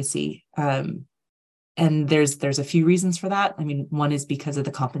surrogacy. And there's a few reasons for that. I mean, one is because of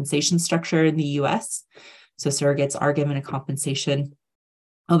the compensation structure in the US. So surrogates are given a compensation.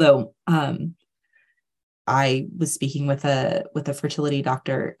 Although I was speaking with a fertility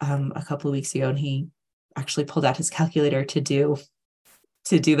doctor a couple of weeks ago, and he actually pulled out his calculator to do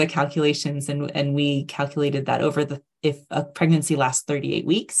the calculations, and we calculated that if a pregnancy lasts 38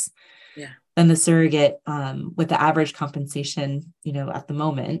 weeks, then the surrogate, with the average compensation, at the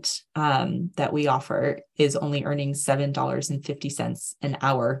moment that we offer, is only earning $7.50 an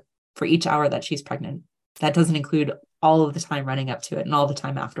hour for each hour that she's pregnant. That doesn't include all of the time running up to it and all the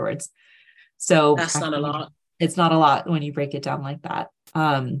time afterwards. So that's not a lot. It's not a lot when you break it down like that.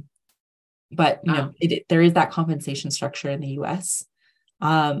 But there is that compensation structure in the US.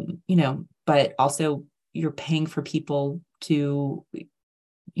 But also you're paying for people to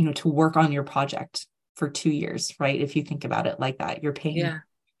work on your project for 2 years, right? If you think about it like that, you're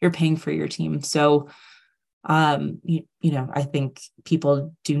paying for your team. So, I think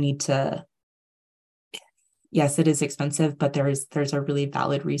people do need to, yes, it is expensive, but there's a really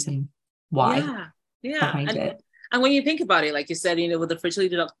valid reason why behind it. And when you think about it, like you said, with the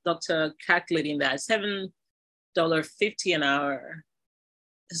fertility doctor calculating that $7.50 an hour,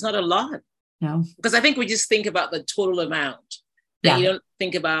 it's not a lot. No, because I think we just think about the total amount. And you don't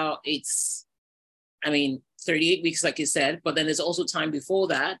think about 38 weeks, like you said, but then there's also time before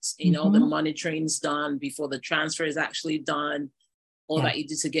that, the monitoring's done before the transfer is actually done, all that you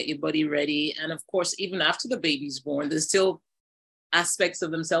do to get your body ready. And of course, even after the baby's born, there's still aspects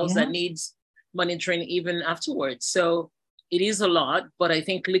of themselves that needs monitoring even afterwards. So it is a lot, but I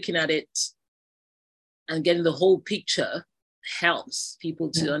think looking at it and getting the whole picture helps people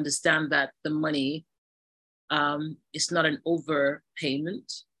to understand that the money is not an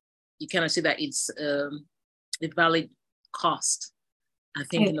overpayment. You kind of see that it's a valid cost, I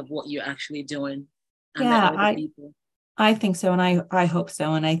think, of what you're actually doing. And I think so. And I hope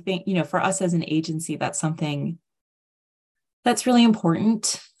so. And I think, for us as an agency, that's something that's really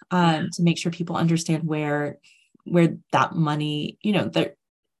important to make sure people understand where that money,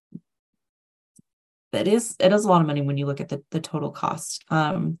 it is a lot of money when you look at the total cost.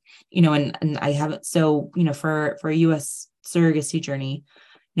 And I haven't, so, for a US surrogacy journey,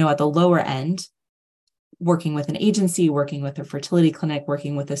 at the lower end, working with an agency, working with a fertility clinic,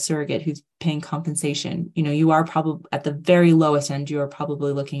 working with a surrogate who's paying compensation, you are probably at the very lowest end, you are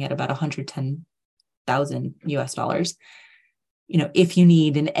probably looking at about 110,000 US dollars. If you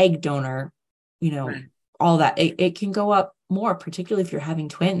need an egg donor, Right. all that, it can go up more, particularly if you're having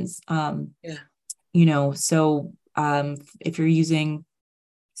twins. So if you're utilizing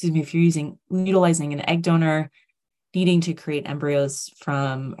an egg donor, needing to create embryos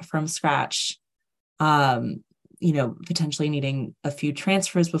from scratch, potentially needing a few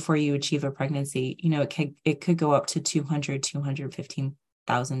transfers before you achieve a pregnancy, it could go up to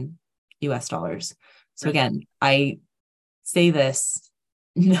 215,000 US dollars. So again, I say this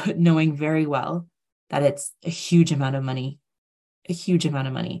knowing very well that it's a huge amount of money.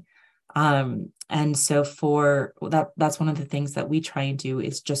 And so for that's one of the things that we try and do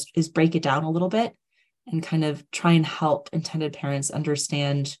is break it down a little bit and kind of try and help intended parents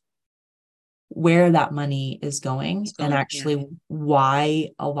understand where that money is going and actually why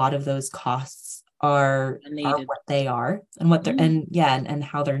a lot of those costs are what they are and what they're and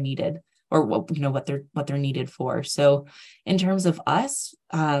how they're needed, or what they're needed for. So in terms of us,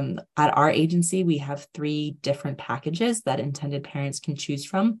 at our agency, we have 3 different packages that intended parents can choose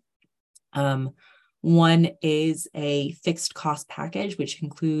from. One is a fixed cost package, which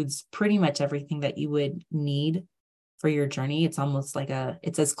includes pretty much everything that you would need for your journey. It's almost like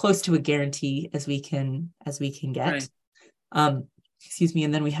it's as close to a guarantee as we can get. Right. And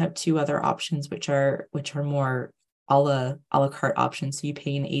then we have 2 other options, which are more a la carte options. So you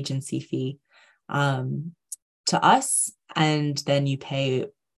pay an agency fee to us, and then you pay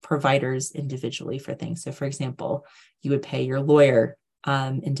providers individually for things. So for example, you would pay your lawyer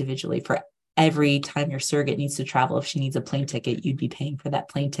individually for every time your surrogate needs to travel. If she needs a plane ticket, you'd be paying for that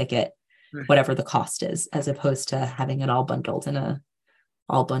plane ticket, whatever the cost is, as opposed to having it all bundled in a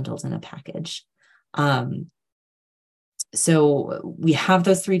package. So we have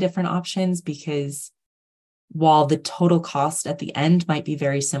those 3 different options because while the total cost at the end might be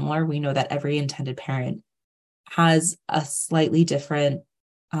very similar, we know that every intended parent has a slightly different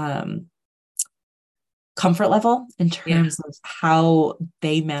comfort level in terms of how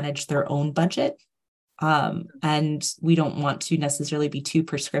they manage their own budget. And we don't want to necessarily be too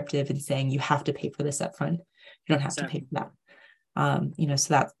prescriptive in saying you have to pay for this upfront. You don't have to pay for that.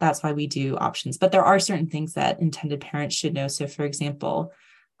 So that's why we do options. But there are certain things that intended parents should know. So for example,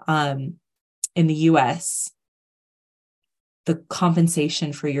 in the US, the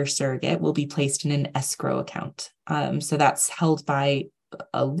compensation for your surrogate will be placed in an escrow account. So that's held by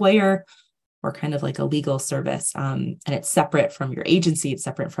a lawyer or kind of like a legal service. And it's separate from your agency. It's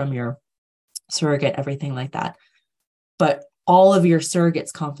separate from your surrogate, everything like that. But all of your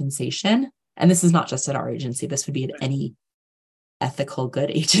surrogate's compensation, and this is not just at our agency, this would be at any ethical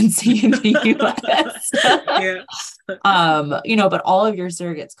good agency in the US. But all of your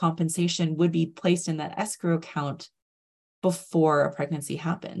surrogate's compensation would be placed in that escrow account before a pregnancy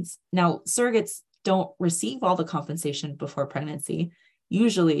happens. Now, surrogates don't receive all the compensation before pregnancy.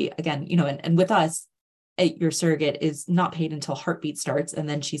 Usually, again, and with us, your surrogate is not paid until heartbeat starts, and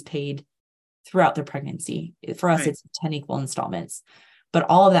then she's paid throughout the pregnancy. For us, it's 10 equal installments. But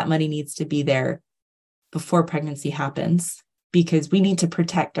all of that money needs to be there before pregnancy happens, because we need to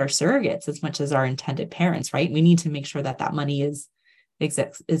protect our surrogates as much as our intended parents, right? We need to make sure that that money is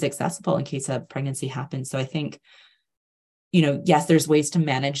accessible in case a pregnancy happens. So I think, yes, there's ways to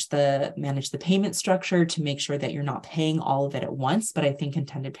manage the payment structure to make sure that you're not paying all of it at once. But I think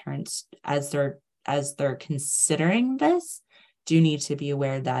intended parents, as they're considering this, do need to be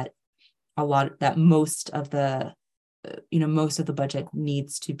aware that most of the budget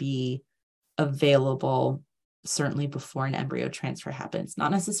needs to be available certainly before an embryo transfer happens.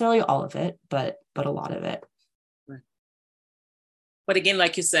 Not necessarily all of it, but a lot of it. But again,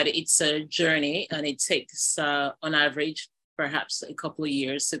 like you said, it's a journey, and it takes on average perhaps a couple of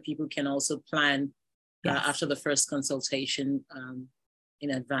years, so people can also plan after the first consultation in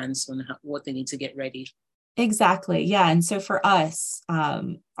advance on what they need to get ready. Exactly. Yeah. And so for us,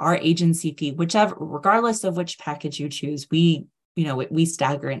 our agency fee, regardless of which package you choose, we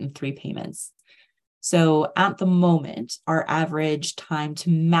stagger it in 3 payments. So at the moment, our average time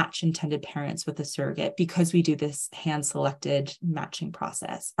to match intended parents with a surrogate, because we do this hand-selected matching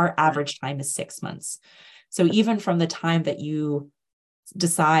process, our average time is 6 months. So even from the time that you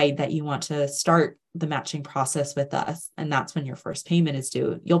decide that you want to start the matching process with us, and that's when your first payment is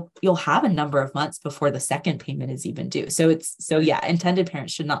due, you'll have a number of months before the second payment is even due. So intended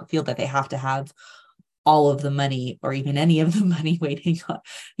parents should not feel that they have to have all of the money or even any of the money waiting on,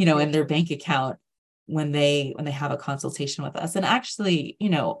 in their bank account when they have a consultation with us. And actually,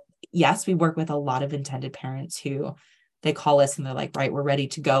 yes, we work with a lot of intended parents who they call us and they're like, right, we're ready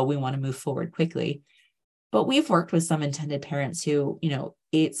to go. We want to move forward quickly. But we've worked with some intended parents who,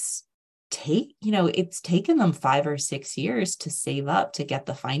 it's taken them 5 or 6 years to save up to get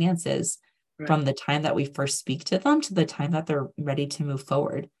the finances from the time that we first speak to them to the time that they're ready to move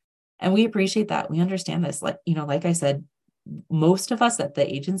forward. And we appreciate that. We understand this. Like I said, most of us at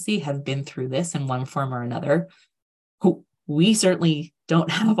the agency have been through this in one form or another. We certainly don't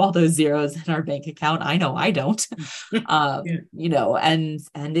have all those zeros in our bank account. I know I don't.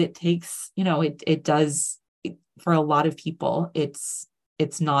 And it takes, it does, for a lot of people, it's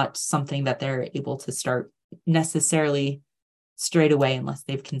not something that they're able to start necessarily straight away unless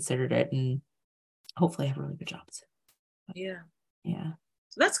they've considered it and hopefully have really good jobs. Yeah.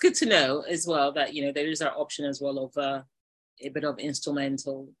 So that's good to know as well, that, there is our option as well of a bit of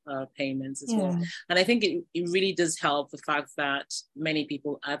instrumental payments as well. And I think it really does help the fact that many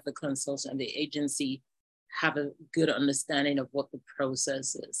people at the consultant and the agency have a good understanding of what the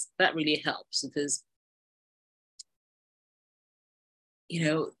process is. That really helps because,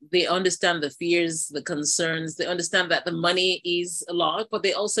 they understand the fears, the concerns, they understand that the money is a lot, but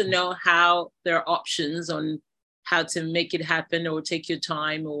they also know how there are options on how to make it happen or take your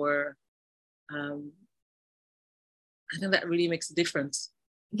time or I think that really makes a difference.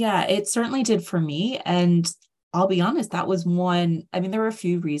 Yeah, it certainly did for me. And I'll be honest, that was one. I mean, there were a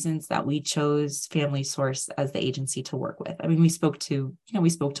few reasons that we chose Family Source as the agency to work with. I mean, we spoke to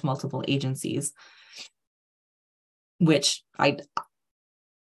multiple agencies, which I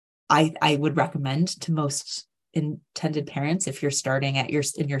would recommend to most intended parents if you're starting in your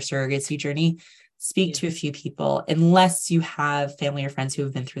surrogacy journey. Speak to a few people, unless you have family or friends who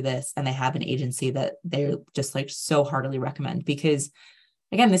have been through this and they have an agency that they're just so heartily recommend, because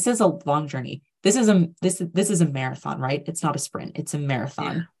again, this is a long journey. This is a marathon, right? It's not a sprint, it's a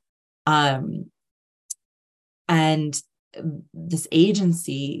marathon. And this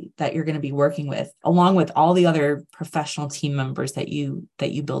agency that you're going to be working with, along with all the other professional team members that you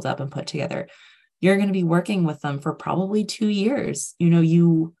build up and put together, you're going to be working with them for probably 2 years.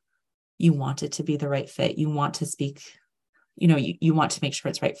 You want it to be the right fit. You want to speak, you want to make sure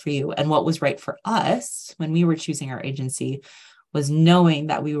it's right for you. And what was right for us when we were choosing our agency was knowing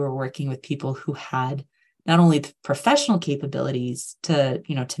that we were working with people who had not only the professional capabilities to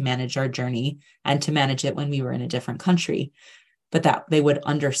manage our journey and to manage it when we were in a different country, but that they would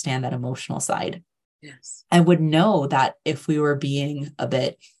understand that emotional side. Yes. And would know that if we were being a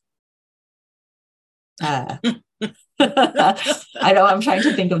bit, I know I'm trying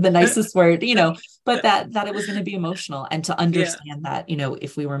to think of the nicest word, but that it was going to be emotional, and to understand that,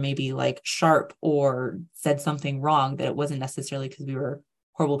 if we were maybe sharp or said something wrong, that it wasn't necessarily because we were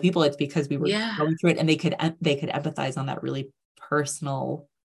horrible people. It's because we were going through it, and they could empathize on that really personal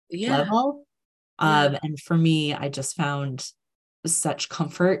level. And for me, I just found such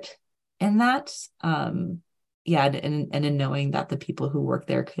comfort in that. And in knowing that the people who work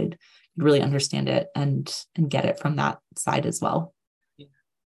there could really understand it and get it from that side as well. Yeah,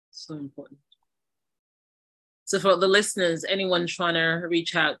 so important. So for the listeners, anyone trying to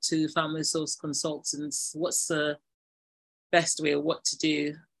reach out to Family Source Consultants, what's the best way, or what to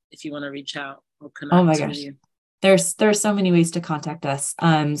do if you want to reach out or connect with you? There's so many ways to contact us.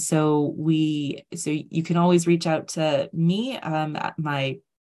 So you can always reach out to me at my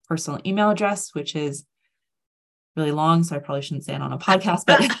personal email address, which is really long, so I probably shouldn't say it on a podcast,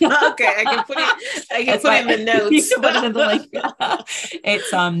 but okay, I can put it in the notes. You can put it in the link.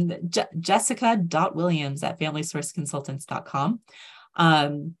 It's jessica.williams@FamilySourceConsultants.com.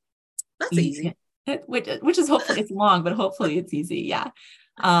 That's easy. Which is, hopefully it's long, but hopefully it's easy. Yeah.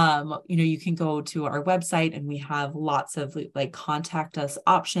 You can go to our website and we have lots of contact us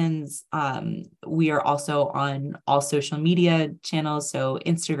options. We are also on all social media channels, so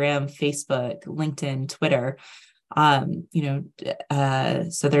Instagram, Facebook, LinkedIn, Twitter. So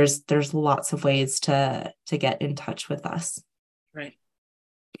there's lots of ways to get in touch with us. Right.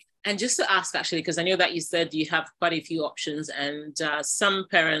 And just to ask, actually, because I know that you said you have quite a few options, and some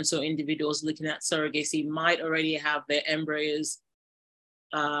parents or individuals looking at surrogacy might already have their embryos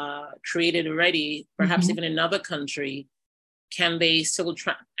created already, perhaps even in another country. Can they still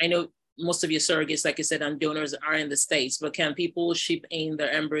try? I know most of your surrogates, like you said, and donors are in the States, but can people ship in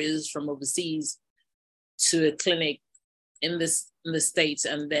their embryos from overseas to a clinic in the States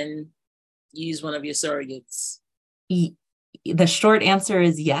and then use one of your surrogates? The short answer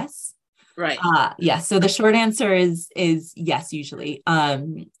is yes. Right. Yes. So the short answer is yes, usually.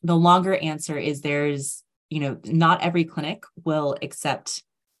 The longer answer is there's, not every clinic will accept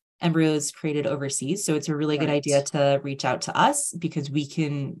embryos created overseas. So it's a really good idea to reach out to us, because we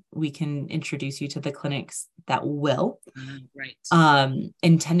can introduce you to the clinics that will.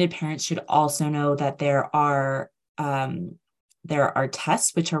 Intended parents should also know that there are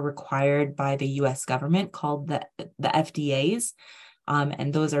tests which are required by the US government called the FDAs.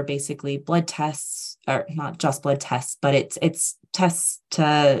 And those are basically blood tests, or not just blood tests, but it's tests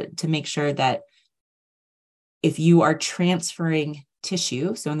to make sure that if you are transferring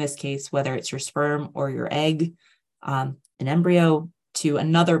tissue, so in this case, whether it's your sperm or your egg, an embryo, to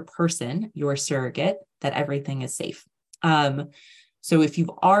another person, your surrogate, that everything is safe. So if you've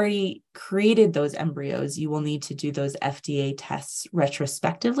already created those embryos, you will need to do those FDA tests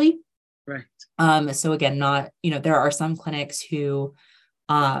retrospectively. Right. So again, there are some clinics who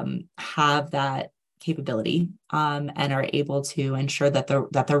have that capability and are able to ensure that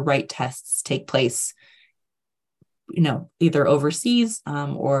the right tests take place, either overseas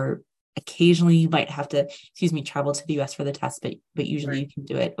or occasionally you might have to, travel to the US for the test, but usually you can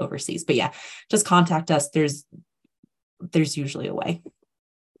do it overseas. But yeah, just contact us. There's usually a way.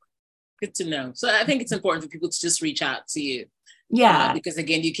 Good to know. So I think it's important for people to just reach out to you. Yeah. Because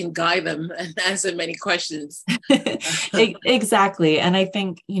again, you can guide them and answer many questions. Exactly. And I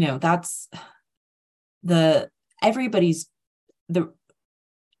think, that's everybody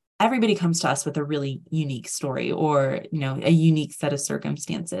comes to us with a really unique story or, a unique set of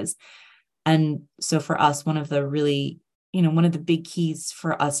circumstances. And so for us, one of the big keys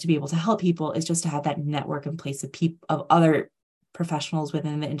for us to be able to help people is just to have that network in place of other professionals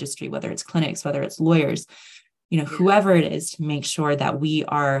within the industry, whether it's clinics, whether it's lawyers, whoever it is, to make sure that we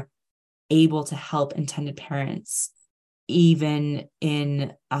are able to help intended parents, even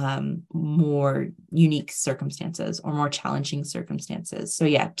in more unique circumstances or more challenging circumstances. So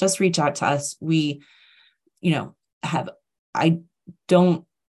yeah, just reach out to us. We, let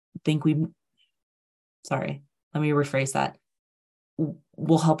me rephrase that.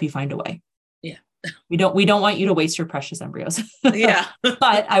 We'll help you find a way. Yeah. We don't want you to waste your precious embryos. Yeah.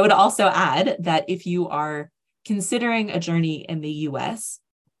 But I would also add that if you are considering a journey in the US,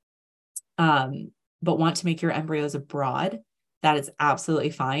 but want to make your embryos abroad, that is absolutely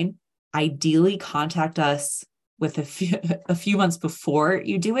fine. Ideally, contact us with a few months before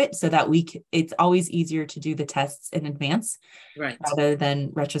you do it, so that it's always easier to do the tests in advance, rather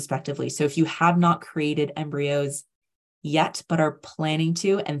than retrospectively. So if you have not created embryos yet, but are planning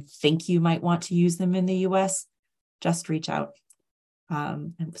to and think you might want to use them in the US, just reach out.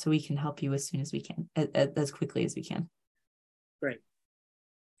 And so we can help you as soon as we can, as quickly as we can. Great.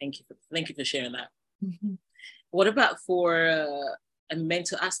 Thank you for sharing that. Mm-hmm. What about for, I meant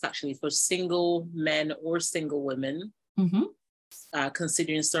to ask actually, for single men or single women,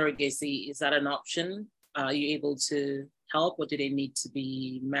 considering surrogacy, is that an option? Are you able to help, or do they need to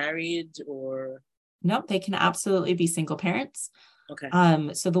be married, or? Nope, they can absolutely be single parents. Okay.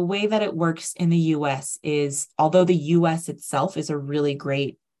 So the way that it works in the US is, although the US itself is a really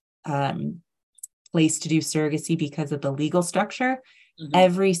great place to do surrogacy because of the legal structure,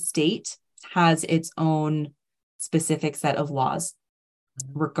 every state has its own specific set of laws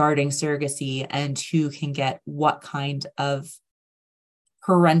regarding surrogacy and who can get what kind of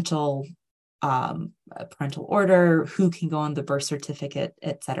parental order, who can go on the birth certificate,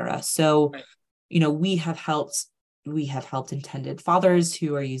 etc. So, we have helped intended fathers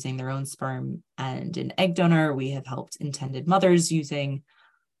who are using their own sperm and an egg donor. We have helped intended mothers using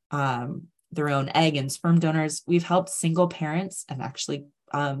their own egg and sperm donors. We've helped single parents, and actually,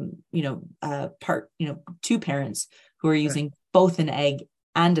 two parents who are using both an egg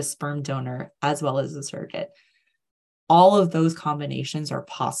and a sperm donor as well as a surrogate. All of those combinations are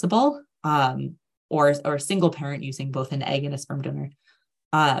possible, or a single parent using both an egg and a sperm donor.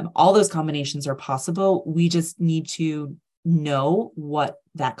 All those combinations are possible. We just need to know what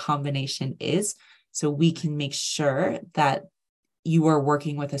that combination is, so we can make sure that you are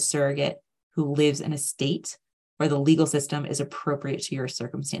working with a surrogate who lives in a state where the legal system is appropriate to your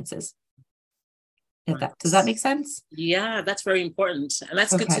circumstances. Does that make sense? Yeah, that's very important. And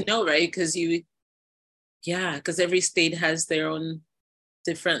that's good to know, right? Because every state has their own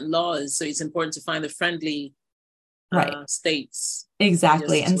different laws. So it's important to find the friendly states.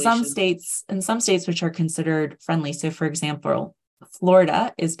 Exactly. And some states which are considered friendly. So for example,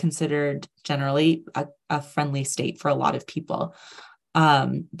 Florida is considered generally a friendly state for a lot of people.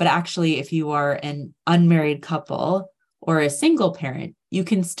 But actually, if you are an unmarried couple or a single parent, you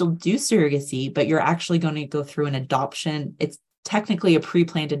can still do surrogacy, but you're actually going to go through an adoption. It's technically a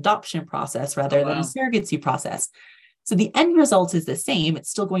pre-planned adoption process rather than a surrogacy process. So the end result is the same. It's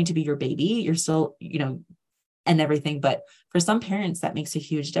still going to be your baby. You're still, and everything. But for some parents, that makes a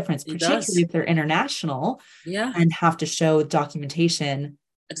huge difference, It particularly does. if they're international and have to show documentation.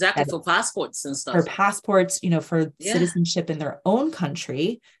 Exactly, for passports and stuff. For passports, for citizenship in their own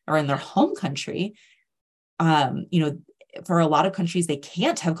country or in their home country. For a lot of countries, they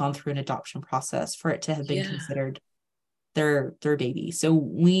can't have gone through an adoption process for it to have been considered their baby. So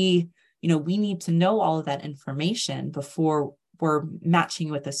we need to know all of that information before we're matching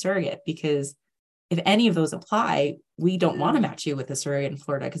with a surrogate, because if any of those apply, we don't want to match you with a surrogate in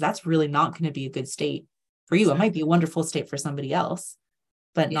Florida, because that's really not going to be a good state for you. It might be a wonderful state for somebody else,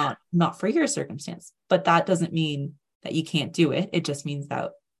 but not for your circumstance. But that doesn't mean that you can't do it. It just means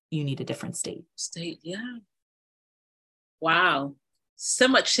that you need a different state. Wow. So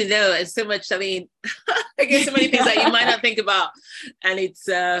much to know, and so much, I mean, again, so many things that you might not think about. And it's,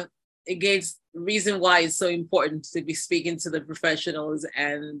 again, reason why it's so important to be speaking to the professionals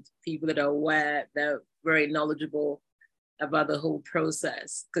and people that are aware, that are very knowledgeable about the whole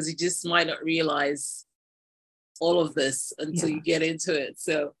process, because you just might not realize all of this until you get into it.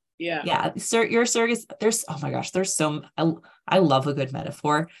 So your surrogates, there's, oh my gosh, there's so, I love a good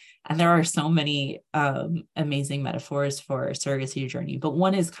metaphor, and there are so many amazing metaphors for surrogacy journey, but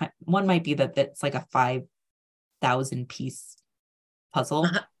one might be that it's like a 5,000 piece puzzle.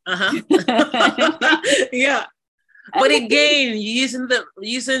 Yeah, but again,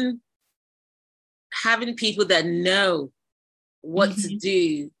 using having people that know what to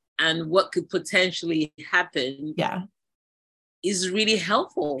do and what could potentially happen is really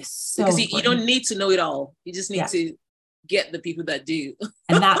helpful, because you don't need to know it all. You just need to get the people that do.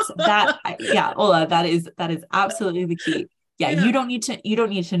 And Ola, that is absolutely the key. You don't need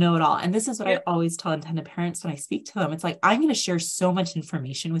to know it all. And this is what I always tell intended parents when I speak to them. It's like, I'm going to share so much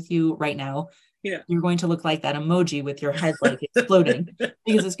information with you right now. You're going to look like that emoji with your head like exploding,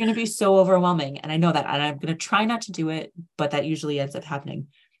 because it's going to be so overwhelming. And I know that, and I'm going to try not to do it, but that usually ends up happening.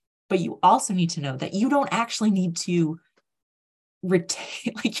 But you also need to know that you don't actually need to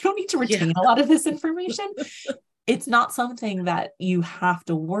retain, a lot of this information. It's not something that you have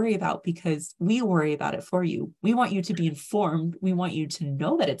to worry about, because we worry about it for you. We want you to be informed. We want you to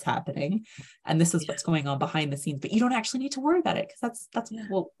know that it's happening, and this is what's going on behind the scenes, but you don't actually need to worry about it, because that's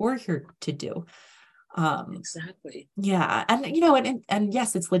what we're here to do. Exactly. Yeah. And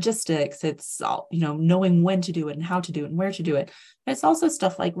yes, it's logistics. It's all, knowing when to do it and how to do it and where to do it. But it's also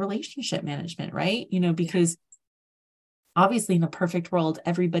stuff like relationship management, right? Because obviously in a perfect world,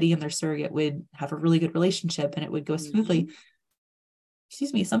 everybody and their surrogate would have a really good relationship and it would go smoothly.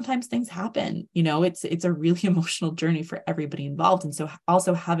 Excuse me. Sometimes things happen, it's a really emotional journey for everybody involved. And so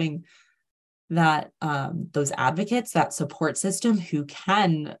also having that, those advocates, that support system who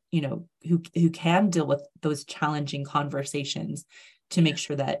can, who can deal with those challenging conversations to make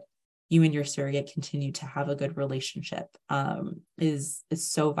sure that you and your surrogate continue to have a good relationship, is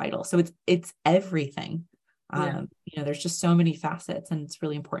so vital. So it's everything. There's just so many facets, and it's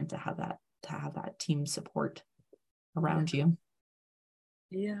really important to have that team support around you.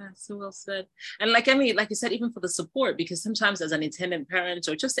 Yeah, so well said. And like you said, even for the support, because sometimes as an intended parent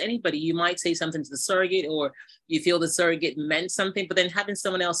or just anybody, you might say something to the surrogate, or you feel the surrogate meant something, but then having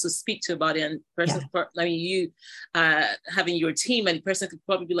someone else to speak to about it, and having your team, and the person could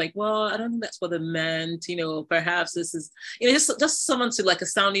probably be like, well, I don't think that's what it meant, perhaps this is, just someone to like a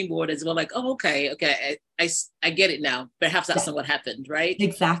sounding board as well, like, oh, okay, I get it now. Perhaps that's not what happened, right?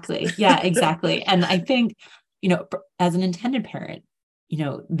 Exactly. Yeah, exactly. And I think, as an intended parent,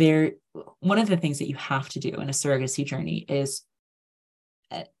 one of the things that you have to do in a surrogacy journey is,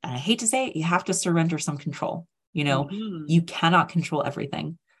 and I hate to say it, you have to surrender some control. You cannot control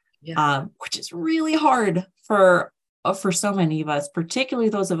everything, which is really hard for so many of us, particularly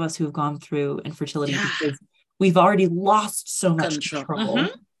those of us who've gone through infertility, because we've already lost so much control.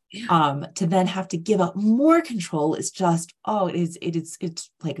 To then have to give up more control is just, it's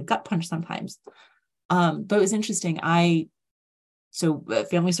like a gut punch sometimes. But it was interesting. So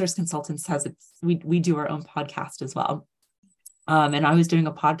Family Source Consultants we do our own podcast as well. And I was doing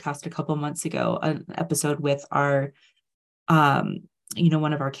a podcast a couple of months ago, an episode with our, one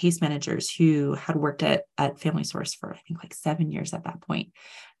of our case managers who had worked at Family Source for, I think, like 7 years at that point.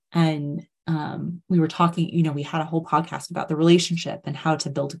 And we were talking, we had a whole podcast about the relationship and how to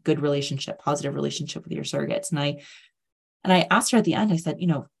build a good relationship, positive relationship with your surrogates. And I asked her at the end, I said,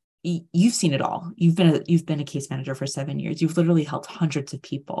 you've seen it all. You've been a case manager for 7 years. You've literally helped hundreds of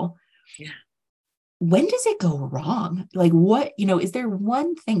people. Yeah. When does it go wrong? Like, what, is there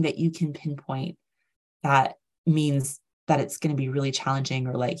one thing that you can pinpoint that means that it's going to be really challenging,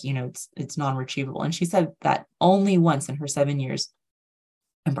 or like, it's non-retrievable? And she said that only once in her 7 years,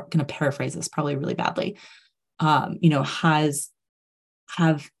 I'm going to paraphrase this probably really badly, has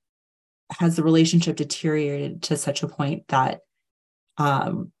the relationship deteriorated to such a point that,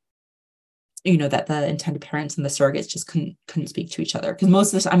 that the intended parents and the surrogates just couldn't speak to each other? Because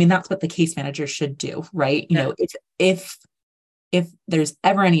most of the time, that's what the case manager should do, right? If there's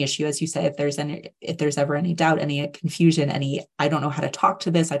ever any issue, as you say, if there's ever any doubt, any confusion, I don't know how to talk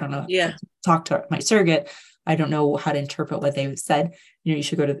to this, I don't know how to talk to my surrogate, I don't know how to interpret what they've said, you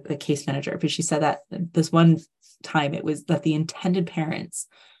should go to the case manager. But she said that this one time it was that the intended parents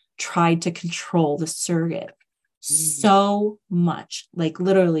tried to control the surrogate so much, like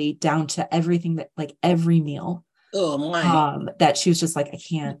literally down to everything, that like every meal. Oh my. That she was just like, I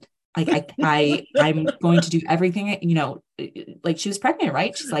can't, I'm going to do everything, like she was pregnant,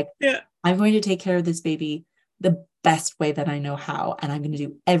 right? She's like, I'm going to take care of this baby the best way that I know how. And I'm going to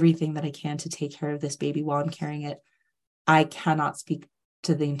do everything that I can to take care of this baby while I'm carrying it. I cannot speak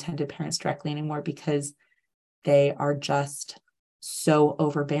to the intended parents directly anymore because they are just so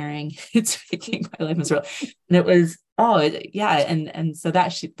overbearing. It's making my life miserable. And it was, and so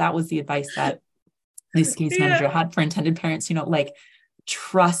that was the advice that this case manager had for intended parents, like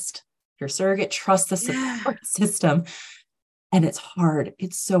trust your surrogate, trust the support system. And it's hard.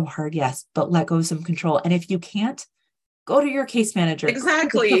 It's so hard. Yes. But let go of some control. And if you can't, go to your case manager.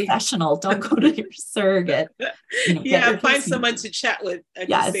 Exactly. Go to a professional. Don't go to your surrogate. Find someone to chat with.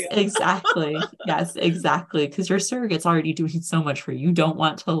 Yes, exactly. Yes, exactly. Because your surrogate's already doing so much for you. You don't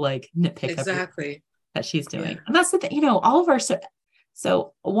want to like nitpick exactly that she's doing. And that's the thing, all of our,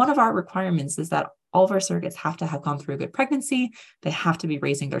 so one of our requirements is that all of our surrogates have to have gone through a good pregnancy. They have to be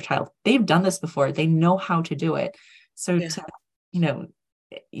raising their child. They've done this before. They know how to do it. So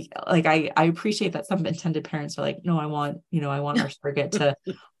like I appreciate that some intended parents are like, no, I want our surrogate to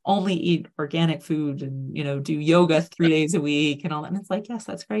only eat organic food and, do yoga 3 days a week and all that. And it's like, yes,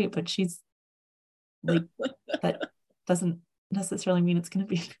 that's great. But she's like, that doesn't necessarily mean it's going to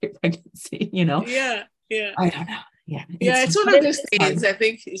be a great pregnancy, Yeah. I don't know. Yeah. It's one of those things. I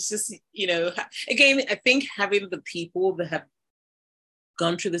think it's just, again, I think having the people that have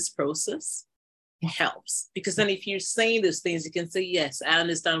gone through this process helps, because then if you're saying those things, you can say, yes, I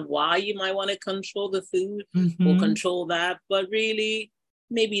understand why you might want to control the food or control that, but really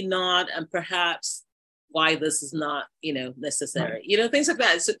maybe not, and perhaps why this is not necessary, things like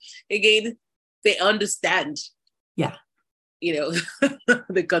that. So again, they understand the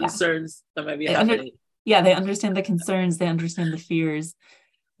concerns that might be happening. They understand the concerns, they understand the fears,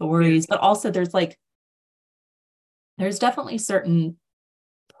 the worries, but also there's definitely certain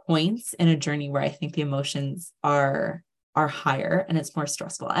points in a journey where I think the emotions are higher and it's more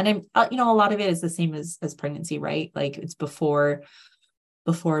stressful. And I'm, a lot of it is the same as pregnancy, right? Like it's before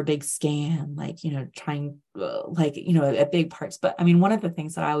a big scan, like, trying at big parts. But I mean, one of the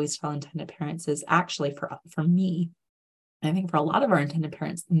things that I always tell intended parents is actually for me, I think for a lot of our intended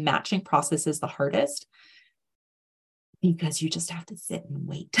parents, the matching process is the hardest, because you just have to sit and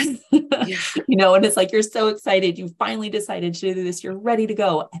wait, and it's like, you're so excited. You finally decided to do this. You're ready to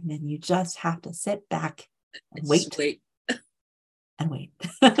go. And then you just have to sit back and wait. And wait.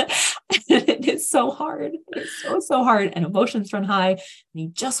 It is so hard. It's so hard. And emotions run high and you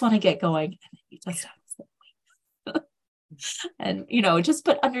just want to get going. And you just have to sit and wait. And,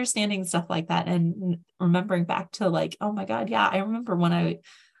 but understanding stuff like that and remembering back to like, oh my God. Yeah. I remember when I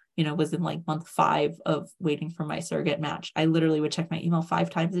was in like month 5 of waiting for my surrogate match. I literally would check my email 5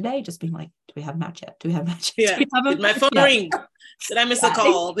 times a day, just being like, do we have a match yet? Do we have a match yet? Yeah. Did my phone ring? Did I miss a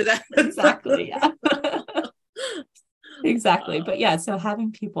call? Exactly. Yeah. Exactly. But so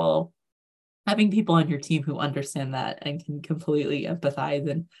having people on your team who understand that and can completely empathize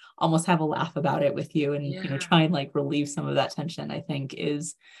and almost have a laugh about it with you and, try and like relieve some of that tension, I think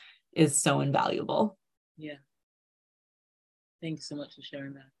is so invaluable. Yeah. Thank you so much for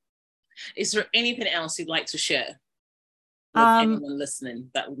sharing that. Is there anything else you'd like to share with anyone listening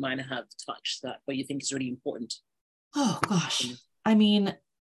that we might have touched that, but you think is really important? Oh gosh. I mean,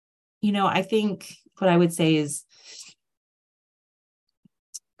 I think what I would say is,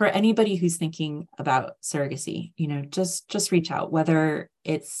 for anybody who's thinking about surrogacy, just reach out, whether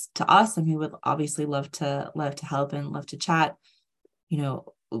it's to us, and we would obviously love to help and love to chat,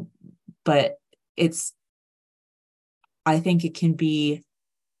 but I think it can be,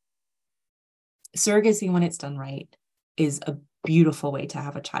 surrogacy when it's done right is a beautiful way to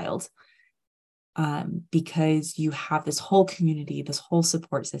have a child, because you have this whole community, this whole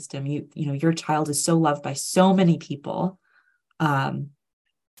support system. Your child is so loved by so many people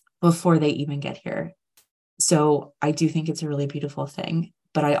before they even get here. So I do think it's a really beautiful thing,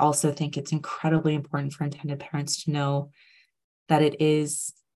 but I also think it's incredibly important for intended parents to know that it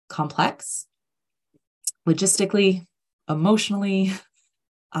is complex. logistically, emotionally.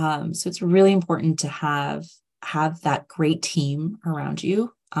 So it's really important to have that great team around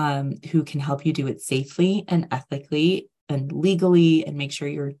you who can help you do it safely and ethically and legally and make sure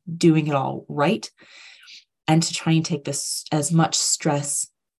you're doing it all right. And to try and take this as much stress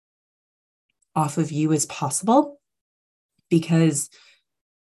off of you as possible. Because,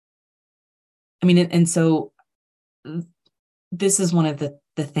 I mean, and so this is one of the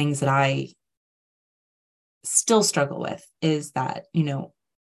things that I still struggle with is that,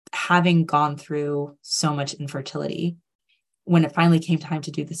 having gone through so much infertility, when it finally came time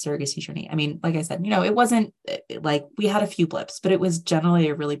to do the surrogacy journey, I mean, like I said, it wasn't like we had a few blips, but it was generally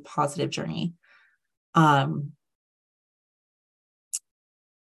a really positive journey. But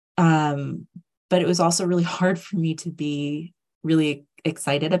it was also really hard for me to be really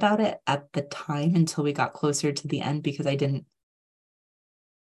excited about it at the time until we got closer to the end, because I didn't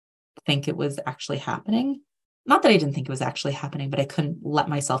think it was actually happening. Not that I didn't think it was actually happening, but I couldn't let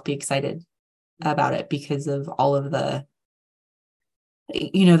myself be excited about it because of all of the,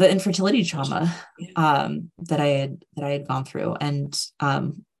 the infertility trauma that I had gone through. And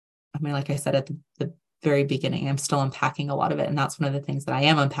I mean, like I said at the very beginning, I'm still unpacking a lot of it. And that's one of the things that I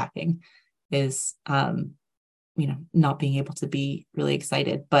am unpacking is, not being able to be really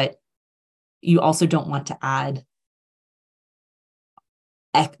excited. But you also don't want to add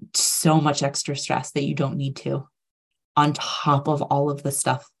so much extra stress that you don't need to, on top of all of the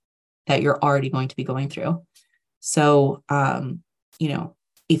stuff that you're already going to be going through. So,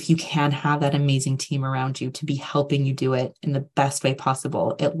 if you can have that amazing team around you to be helping you do it in the best way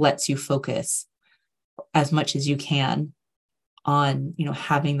possible, it lets you focus as much as you can on,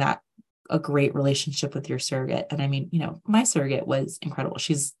 having a great relationship with your surrogate. And I mean, my surrogate was incredible.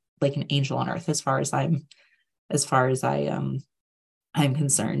 She's like an angel on earth as far as I'm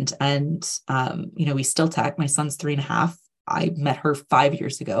concerned. And, we still text. My son's 3.5. I met her 5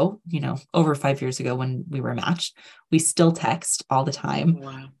 years ago, over 5 years ago when we were matched. We still text all the time.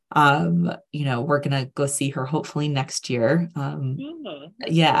 Wow. We're going to go see her hopefully next year.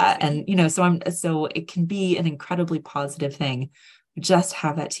 Yeah. And, so it can be an incredibly positive thing. Just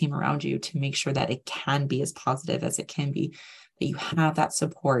have that team around you to make sure that it can be as positive as it can be, that you have that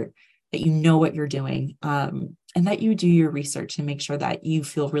support, that you know what you're doing, and that you do your research and make sure that you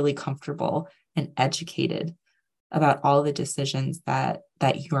feel really comfortable and educated about all the decisions that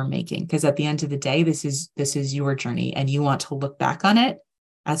you're making. Because at the end of the day, this is your journey, and you want to look back on it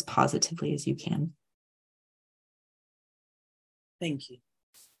as positively as you can. Thank you.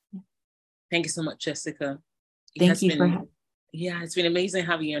 Thank you so much, Jessica. Thank you for having me. Yeah, it's been amazing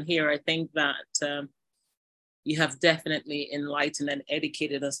having you on here. I think that you have definitely enlightened and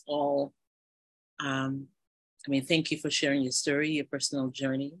educated us all. Thank you for sharing your story, your personal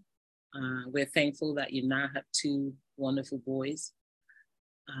journey. We're thankful that you now have 2 wonderful boys.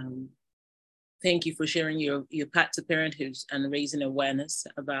 Thank you for sharing your path to parenthood and raising awareness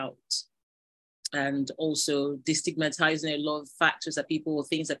about, and also destigmatizing a lot of factors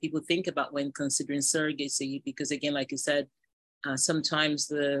things that people think about when considering surrogacy. Because again, like you said, sometimes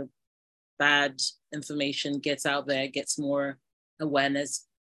the bad information gets out there, gets more awareness.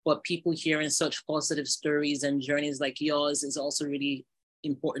 But people hearing such positive stories and journeys like yours is also really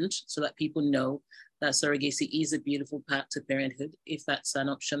important, so that people know that surrogacy is a beautiful path to parenthood, if that's an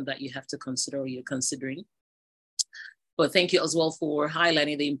option that you have to consider or you're considering. But thank you as well for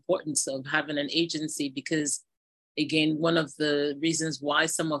highlighting the importance of having an agency, because again, one of the reasons why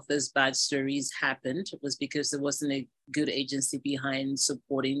some of those bad stories happened was because there wasn't a good agency behind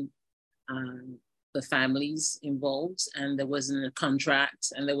supporting the families involved, and there wasn't a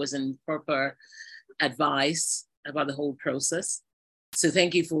contract, and there wasn't proper advice about the whole process. So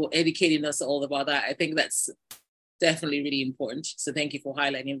thank you for educating us all about that. I think that's definitely really important. So thank you for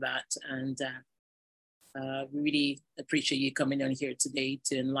highlighting that. And we really appreciate you coming on here today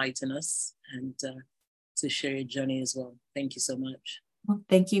to enlighten us and to share your journey as well. Thank you so much. Well,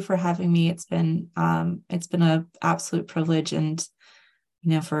 thank you for having me. It's been an absolute privilege, and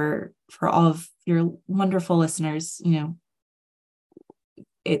for all of your wonderful listeners,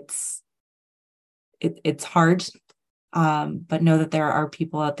 it's hard, but know that there are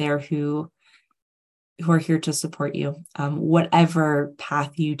people out there who are here to support you, whatever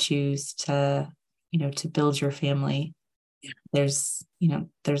path you choose to build your family. Yeah. There's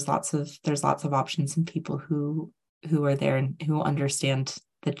lots of options and people who are there and who understand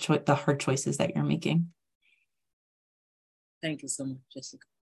the hard choices that you're making. Thank you so much, Jessica.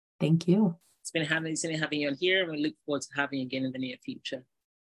 Thank you. It's been having you on here, and we look forward to having you again in the near future.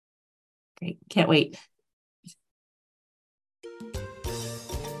 Great. Can't wait.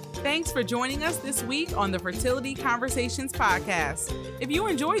 Thanks for joining us this week on the Fertility Conversations podcast. If you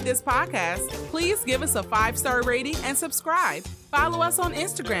enjoyed this podcast, please give us a 5-star rating and subscribe. Follow us on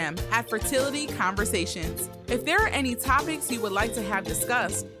Instagram at Fertility Conversations. If there are any topics you would like to have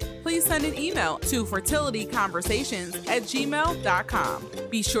discussed, please send an email to fertilityconversations@gmail.com.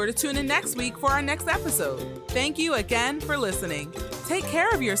 Be sure to tune in next week for our next episode. Thank you again for listening. Take care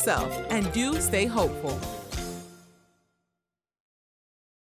of yourself and do stay hopeful.